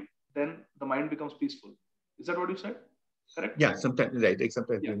the mind, then the mind becomes peaceful. Is that what you said? Correct? Yeah, sometimes, right.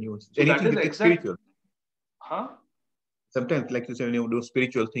 Sometimes when you so that is exact, spiritual. Huh? Sometimes, like you say, when you do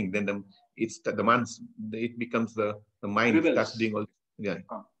spiritual thing, then it becomes the mind rebels. Starts doing all. Yeah.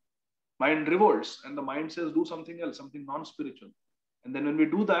 Mind revolts, and the mind says do something else, something non-spiritual. And then when we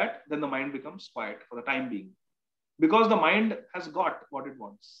do that, then the mind becomes quiet for the time being, because the mind has got what it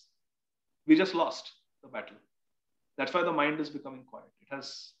wants. We just lost the battle. That's why the mind is becoming quiet. It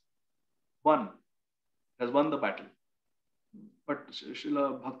has won. It has won the battle. But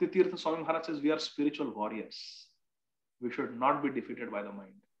Srila Bhakti Tirtha Swami Maharaj says we are spiritual warriors. We should not be defeated by the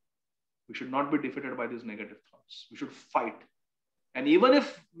mind. We should not be defeated by these negative thoughts. We should fight. And even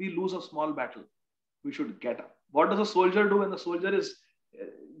if we lose a small battle, we should get up. What does a soldier do when the soldier is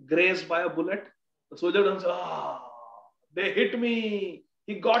grazed by a bullet? The soldier doesn't say, they hit me.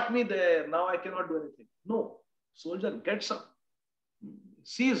 He got me there. Now I cannot do anything. No. Soldier gets up.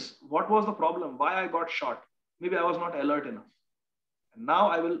 Sees what was the problem, why I got shot. Maybe I was not alert enough. And now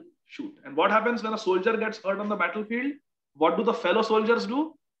I will shoot. And what happens when a soldier gets hurt on the battlefield? What do the fellow soldiers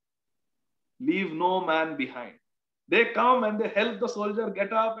do? Leave no man behind. They come and they help the soldier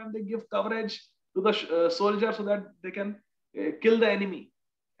get up, and they give coverage to the soldier so that they can kill the enemy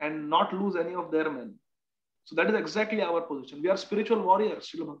and not lose any of their men. So that is exactly our position. We are spiritual warriors.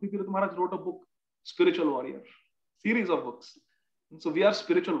 Srila Bhakti Tirtha Maharaj wrote a book, Spiritual Warrior, series of books. And so we are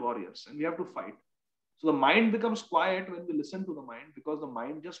spiritual warriors and we have to fight. So the mind becomes quiet when we listen to the mind, because the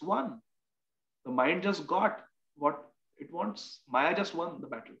mind just won. The mind just got what it wants. Maya just won the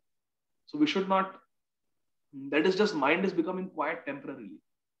battle. So we should not, that is just mind is becoming quiet temporarily.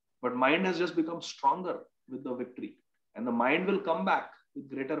 But mind has just become stronger with the victory. And the mind will come back with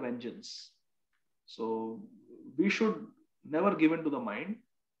greater vengeance. So we should never give in to the mind.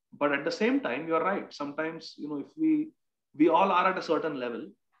 But at the same time, you're right. Sometimes, if we all are at a certain level,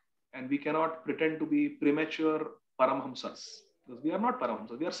 and we cannot pretend to be premature Paramhamsas, because we are not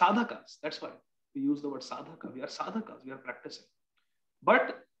Paramhamsas. We are sadhakas. That's why we use the word sadhaka. We are sadhakas. We are practicing.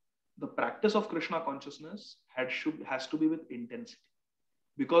 But the practice of Krishna consciousness has to be with intensity,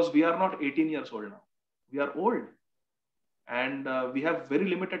 because we are not 18 years old now. We are old, and we have very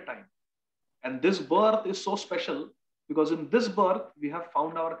limited time. And this birth is so special, because in this birth, we have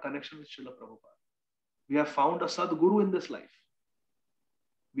found our connection with Srila Prabhupada. We have found a Sadguru in this life.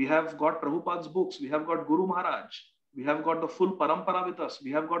 We have got Prabhupada's books. We have got Guru Maharaj. We have got the full parampara with us.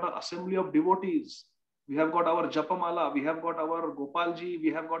 We have got an assembly of devotees. We have got our Japamala. We have got our Gopalji. We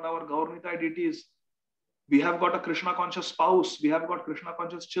have got our Gaurnitai deities. We have got a Krishna conscious spouse. We have got Krishna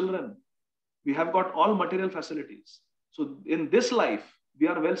conscious children. We have got all material facilities. So in this life, we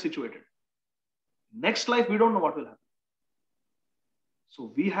are well situated. Next life, we don't know what will happen.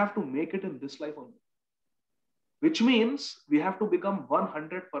 So we have to make it in this life only. Which means we have to become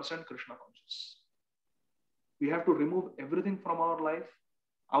 100% Krishna conscious. We have to remove everything from our life.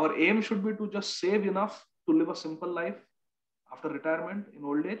 Our aim should be to just save enough to live a simple life after retirement in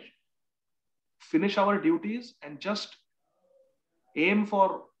old age. Finish our duties and just aim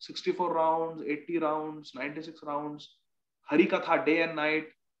for 64 rounds, 80 rounds, 96 rounds, Hari Katha day and night,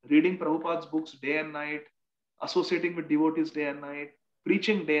 reading Prabhupada's books day and night, associating with devotees day and night,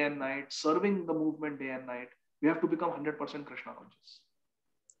 preaching day and night, serving the movement day and night. We have to become 100% Krishna conscious.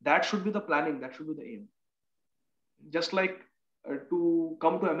 That should be the planning. That should be the aim. Just like to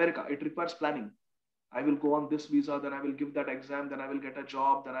come to America, it requires planning. I will go on this visa, then I will give that exam, then I will get a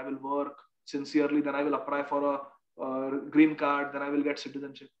job, then I will work sincerely, then I will apply for a green card, then I will get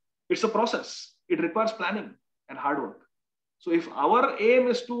citizenship. It's a process. It requires planning and hard work. So if our aim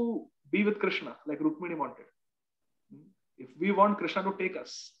is to be with Krishna, like Rukmini wanted, if we want Krishna to take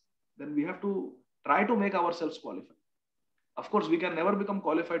us, then we have to try to make ourselves qualified. Of course, we can never become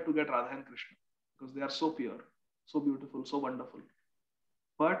qualified to get Radha and Krishna because they are so pure, so beautiful, so wonderful.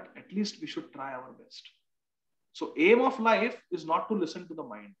 But at least we should try our best. So aim of life is not to listen to the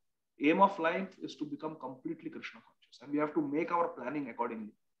mind. Aim of life is to become completely Krishna conscious. And we have to make our planning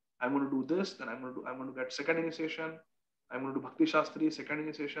accordingly. I'm going to do this, then I'm going to get second initiation. I'm going to do Bhakti Shastri, second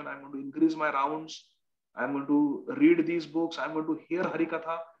initiation. I'm going to increase my rounds. I'm going to read these books. I'm going to hear Hari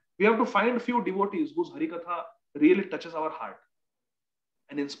Katha. We have to find a few devotees whose Hari Katha really touches our heart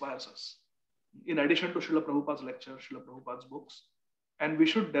and inspires us. In addition to Srila Prabhupada's lecture, Srila Prabhupada's books. And we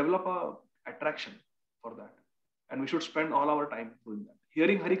should develop an attraction for that. And we should spend all our time doing that.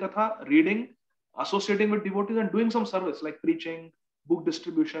 Hearing Hari Katha, reading, associating with devotees and doing some service like preaching, book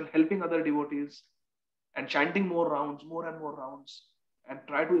distribution, helping other devotees and chanting more rounds, more and more rounds, and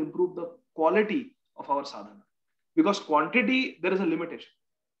try to improve the quality of our sadhana. Because quantity, there is a limitation.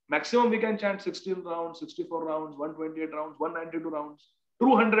 Maximum we can chant 16 rounds, 64 rounds, 128 rounds, 192 rounds,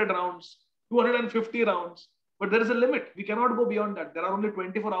 200 rounds, 250 rounds. But there is a limit. We cannot go beyond that. There are only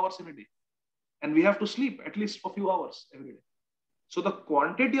 24 hours in a day. And we have to sleep at least for a few hours every day. So the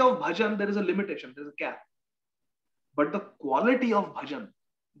quantity of bhajan, there is a limitation. There is a cap. But the quality of bhajan,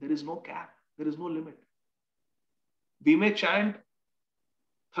 there is no cap. There is no limit. We may chant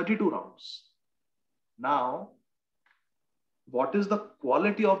 32 rounds. Now, what is the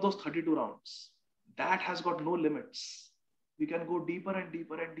quality of those 32 rounds? That has got no limits. We can go deeper and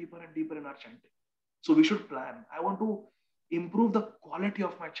deeper and deeper and deeper in our chanting. So we should plan. I want to improve the quality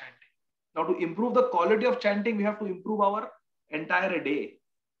of my chanting. Now to improve the quality of chanting, we have to improve our entire day.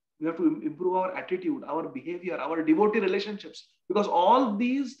 We have to improve our attitude, our behavior, our devotee relationships. Because all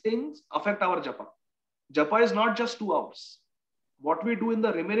these things affect our japa. Japa is not just 2 hours. What we do in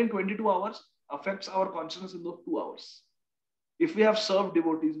the remaining 22 hours affects our consciousness in those 2 hours. If we have served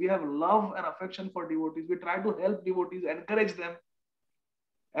devotees, we have love and affection for devotees, we try to help devotees, encourage them,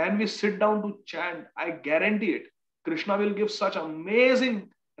 and we sit down to chant, I guarantee it, Krishna will give such amazing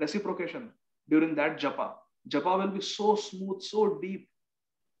reciprocation during that japa. Japa will be so smooth, so deep.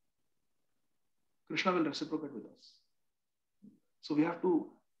 Krishna will reciprocate with us. So we have to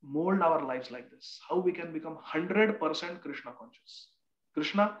mold our lives like this. How we can become 100% Krishna conscious.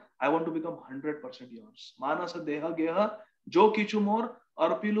 Krishna, I want to become 100% yours. Manasa deha geha jo kichu mor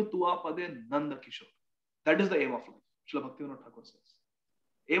arpilu tua pade nanda kishore. That is the aim of life. Srila Bhaktivinoda Thakur says.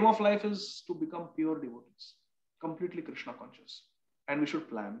 Aim of life is to become pure devotees, completely Krishna conscious. And we should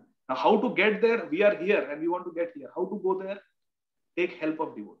plan. Now, how to get there? We are here and we want to get here. How to go there? Take help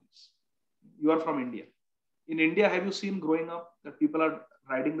of devotees. You are from India. In India, have you seen growing up that people are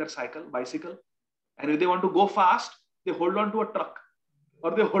riding their bicycle? And if they want to go fast, they hold on to a truck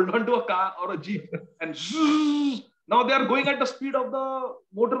or they hold on to a car or a jeep and zzz, now they are going at the speed of the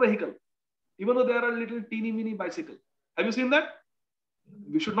motor vehicle, even though they are a little teeny mini bicycle. Have you seen that?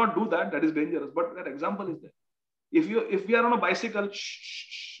 We should not do that. That is dangerous. But that example is there. If we are on a bicycle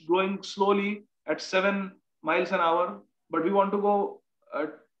going slowly at 7 miles an hour, but we want to go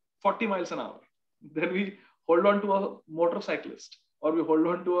at 40 miles an hour, then we hold on to a motorcyclist or we hold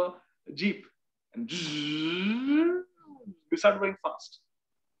on to a jeep and we start going fast.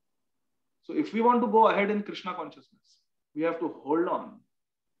 So if we want to go ahead in Krishna consciousness, we have to hold on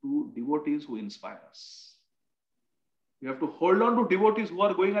to devotees who inspire us. We have to hold on to devotees who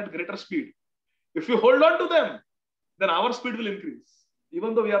are going at greater speed. If we hold on to them, then our speed will increase,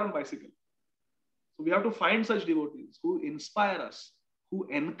 even though we are on bicycle. So we have to find such devotees who inspire us, who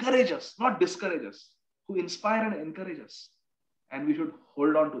encourage us, not discourage us, who inspire and encourage us. And we should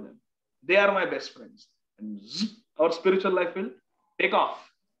hold on to them. They are my best friends. And our spiritual life will take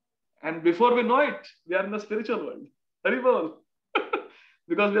off. And before we know it, we are in the spiritual world. Haribol.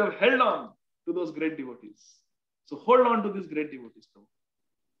 Because we have held on to those great devotees. So hold on to these great devotees, Prabhu.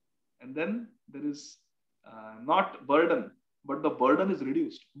 And then there is not burden, but the burden is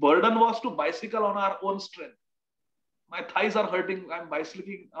reduced. Burden was to bicycle on our own strength. My thighs are hurting. I'm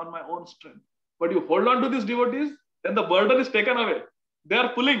bicycling on my own strength. But you hold on to these devotees, then the burden is taken away. They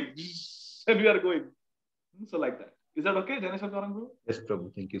are pulling and we are going. So like that. Is that okay, Janesha Karangu? Yes,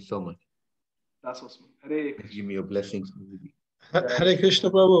 Prabhu. Thank you so much. That's what's me. Hare Give me your blessings. Hare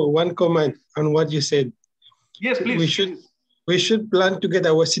Krishna Prabhu, one comment on what you said. Yes, please. We should plan to get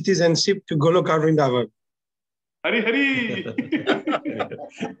our citizenship to Goloka Vrindavan. Hari Hari.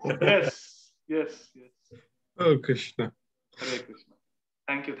 Yes. Oh, Krishna. Hare Krishna.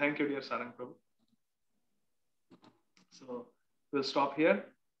 Thank you, dear Sarang Prabhu. So we'll stop here.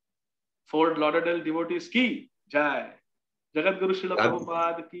 Fort Lauderdale devotees ki jai. Jagat Guru Srila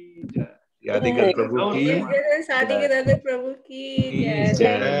Prabhupada ki jai. Yadigal Prabhu ki Sadhguru Prabhu ki jai.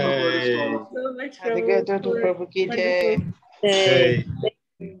 Thank you so much, Prabhu. Prabhu ki jai. Jai.